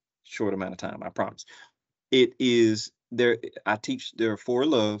this in a short amount of time, I promise. It is there. I teach there are 4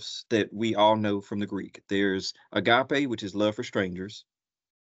 loves that we all know from the Greek. There's agape, which is love for strangers.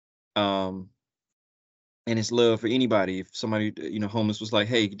 And it's love for anybody. If somebody, homeless was like,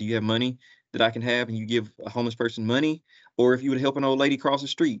 hey, do you have money that I can have? And you give a homeless person money, or if you would help an old lady cross the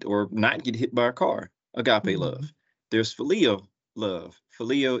street or not get hit by a car, agape love. There's phileo love.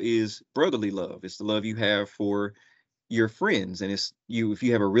 Phileo is brotherly love. It's the love you have for your friends. And if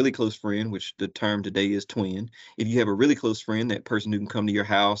you have a really close friend, which the term today is twin, if you have a really close friend, that person who can come to your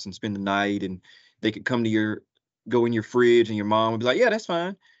house and spend the night, and they could go in your fridge, and your mom would be like, yeah, that's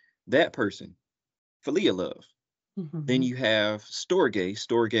fine. That person. Philia love. Then you have storge.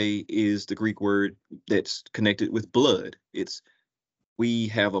 Storge is the Greek word that's connected with blood. We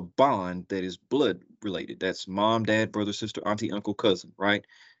have a bond that is blood related. That's mom, dad, brother, sister, auntie, uncle, cousin, right?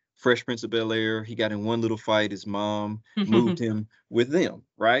 Fresh Prince of Bel-Air, he got in one little fight. His mom moved him with them,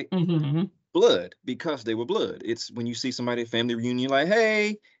 right? Blood, because they were blood. It's when you see somebody at family reunion, like,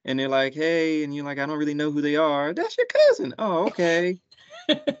 hey, and they're like, hey, and you're like, I don't really know who they are. That's your cousin. Oh, okay.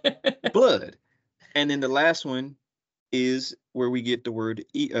 Blood. And then the last one is where we get the word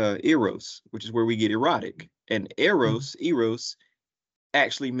eros, which is where we get erotic. And eros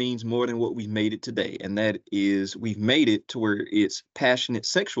actually means more than what we've made it today. And that is, we've made it to where it's passionate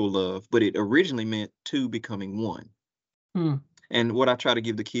sexual love, but it originally meant 2 becoming 1. And what I try to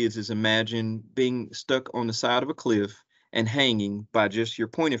give the kids is, imagine being stuck on the side of a cliff and hanging by just your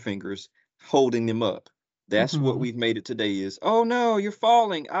pointer fingers, holding them up. That's what we've made it today is, oh no, you're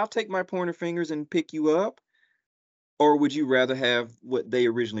falling. I'll take my pointer fingers and pick you up. Or would you rather have what they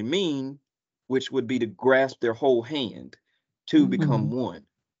originally mean, which would be to grasp their whole hand, 2 become 1?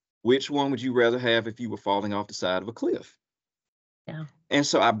 Which one would you rather have if you were falling off the side of a cliff? Yeah. And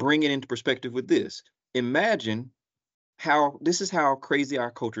so I bring it into perspective with this. Imagine this is how crazy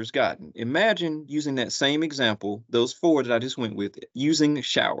our culture's gotten. Imagine using that same example, those 4 that I just went with, using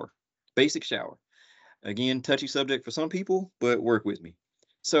shower, basic shower. Again, touchy subject for some people, but work with me.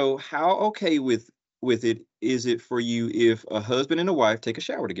 So how okay with it is it for you if a husband and a wife take a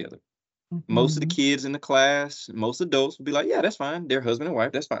shower together? Most of the kids in the class, most adults will be like, yeah, that's fine. They're husband and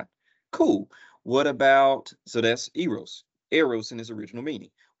wife. That's fine. Cool. What about, so that's eros in its original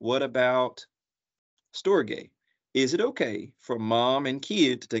meaning. What about storge? Is it okay for mom and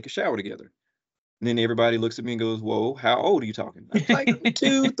kid to take a shower together? And then everybody looks at me and goes, whoa, how old are you talking? I'm like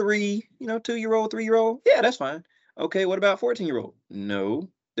 2, 3, 2-year-old, 3-year-old. Yeah, that's fine. Okay, what about 14-year-old? No,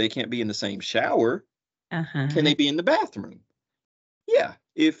 they can't be in the same shower. Can they be in the bathroom? Yeah.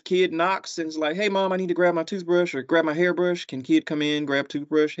 If kid knocks and is like, hey, mom, I need to grab my toothbrush or grab my hairbrush, can kid come in, grab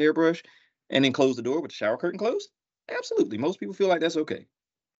toothbrush, hairbrush, and then close the door with the shower curtain closed? Absolutely. Most people feel like that's okay.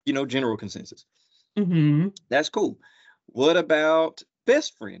 General consensus. That's cool. What about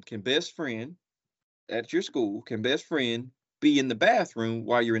best friend? Can best friend at your school, can best friend be in the bathroom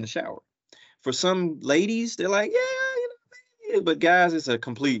while you're in the shower? For some ladies, they're like, yeah, but guys, it's a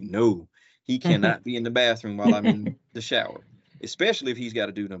complete no. He cannot be in the bathroom while I'm in the shower, especially if he's got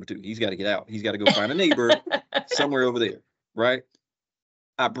to do number 2. He's got to get out. He's got to go find a neighbor somewhere over there, right?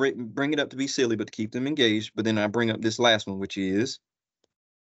 I bring it up to be silly, but to keep them engaged. But then I bring up this last one, which is,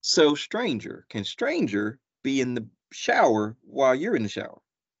 so stranger, can stranger be in the shower while you're in the shower?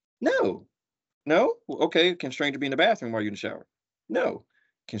 No. No? Okay, can stranger be in the bathroom while you're in the shower? No.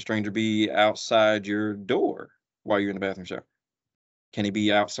 Can stranger be outside your door while you're in the bathroom shower? Can he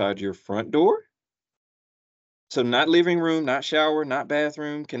be outside your front door? So not living room, not shower, not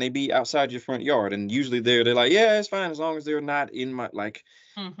bathroom. Can they be outside your front yard? And usually they're like, yeah, it's fine as long as they're not in my, like,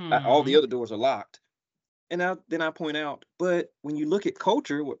 all the other doors are locked. And then I point out, but when you look at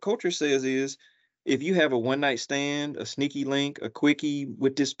culture, what culture says is, if you have a one night stand, a sneaky link, a quickie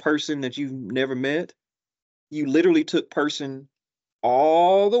with this person that you've never met, you literally took person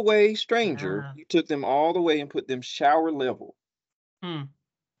all the way stranger. Yeah. You took them all the way and put them shower level.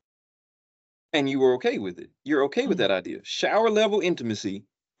 And you were okay with it. You're okay with that idea. Shower level intimacy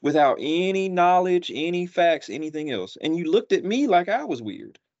without any knowledge, any facts, anything else. And you looked at me like I was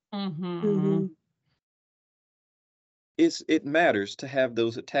weird. It matters to have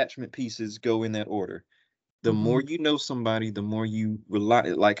those attachment pieces go in that order. The more you know somebody, the more you rely,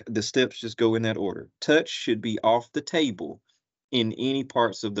 like the steps just go in that order. Touch should be off the table in any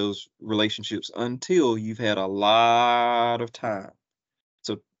parts of those relationships until you've had a lot of time.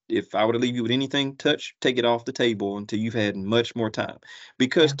 So if I were to leave you with anything, touch, take it off the table until you've had much more time.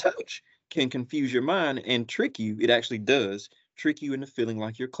 Because touch can confuse your mind and trick you. It actually does trick you into feeling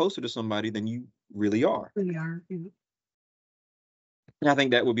like you're closer to somebody than you really are. We are. Yeah. Mm-hmm. And I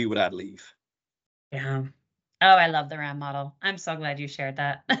think that would be what I'd leave. Yeah. Oh, I love the RAM model. I'm so glad you shared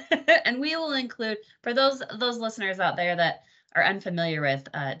that. And we will include, for those listeners out there that are unfamiliar with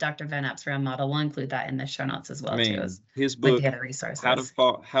Dr. Van App's RAM model, we'll include that in the show notes as well, too. His book, with the other resources. How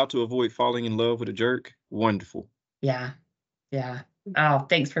to Avoid Falling in Love with a Jerk. Wonderful. Yeah. Yeah. Oh,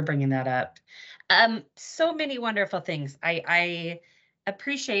 thanks for bringing that up. So many wonderful things. I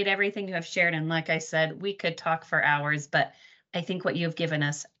appreciate everything you have shared. And like I said, we could talk for hours, but I think what you've given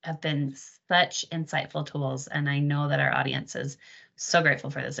us have been such insightful tools. And I know that our audience is so grateful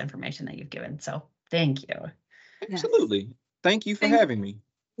for this information that you've given. So thank you. Absolutely. Yes. Thank you for having me.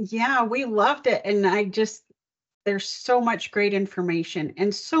 Yeah, we loved it. And there's so much great information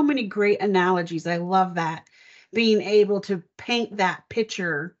and so many great analogies. I love that. Being able to paint that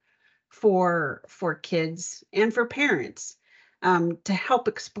picture for kids and for parents to help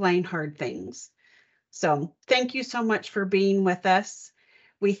explain hard things. So thank you so much for being with us.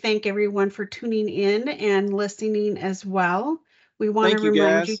 We thank everyone for tuning in and listening as well. We want to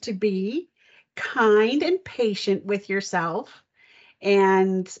remind you to be kind and patient with yourself.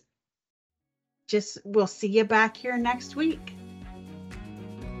 And we'll see you back here next week.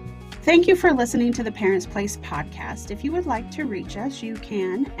 Thank you for listening to the Parents Place podcast. If you would like to reach us, you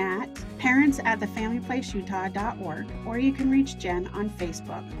can at parents@thefamilyplaceutah.org, or you can reach Jen on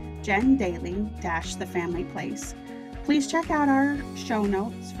Facebook, Jen Daly The Family Place. Please check out our show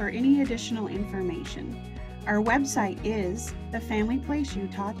notes for any additional information. Our website is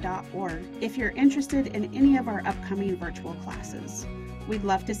thefamilyplaceutah.org if you're interested in any of our upcoming virtual classes. We'd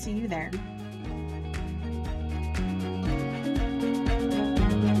love to see you there.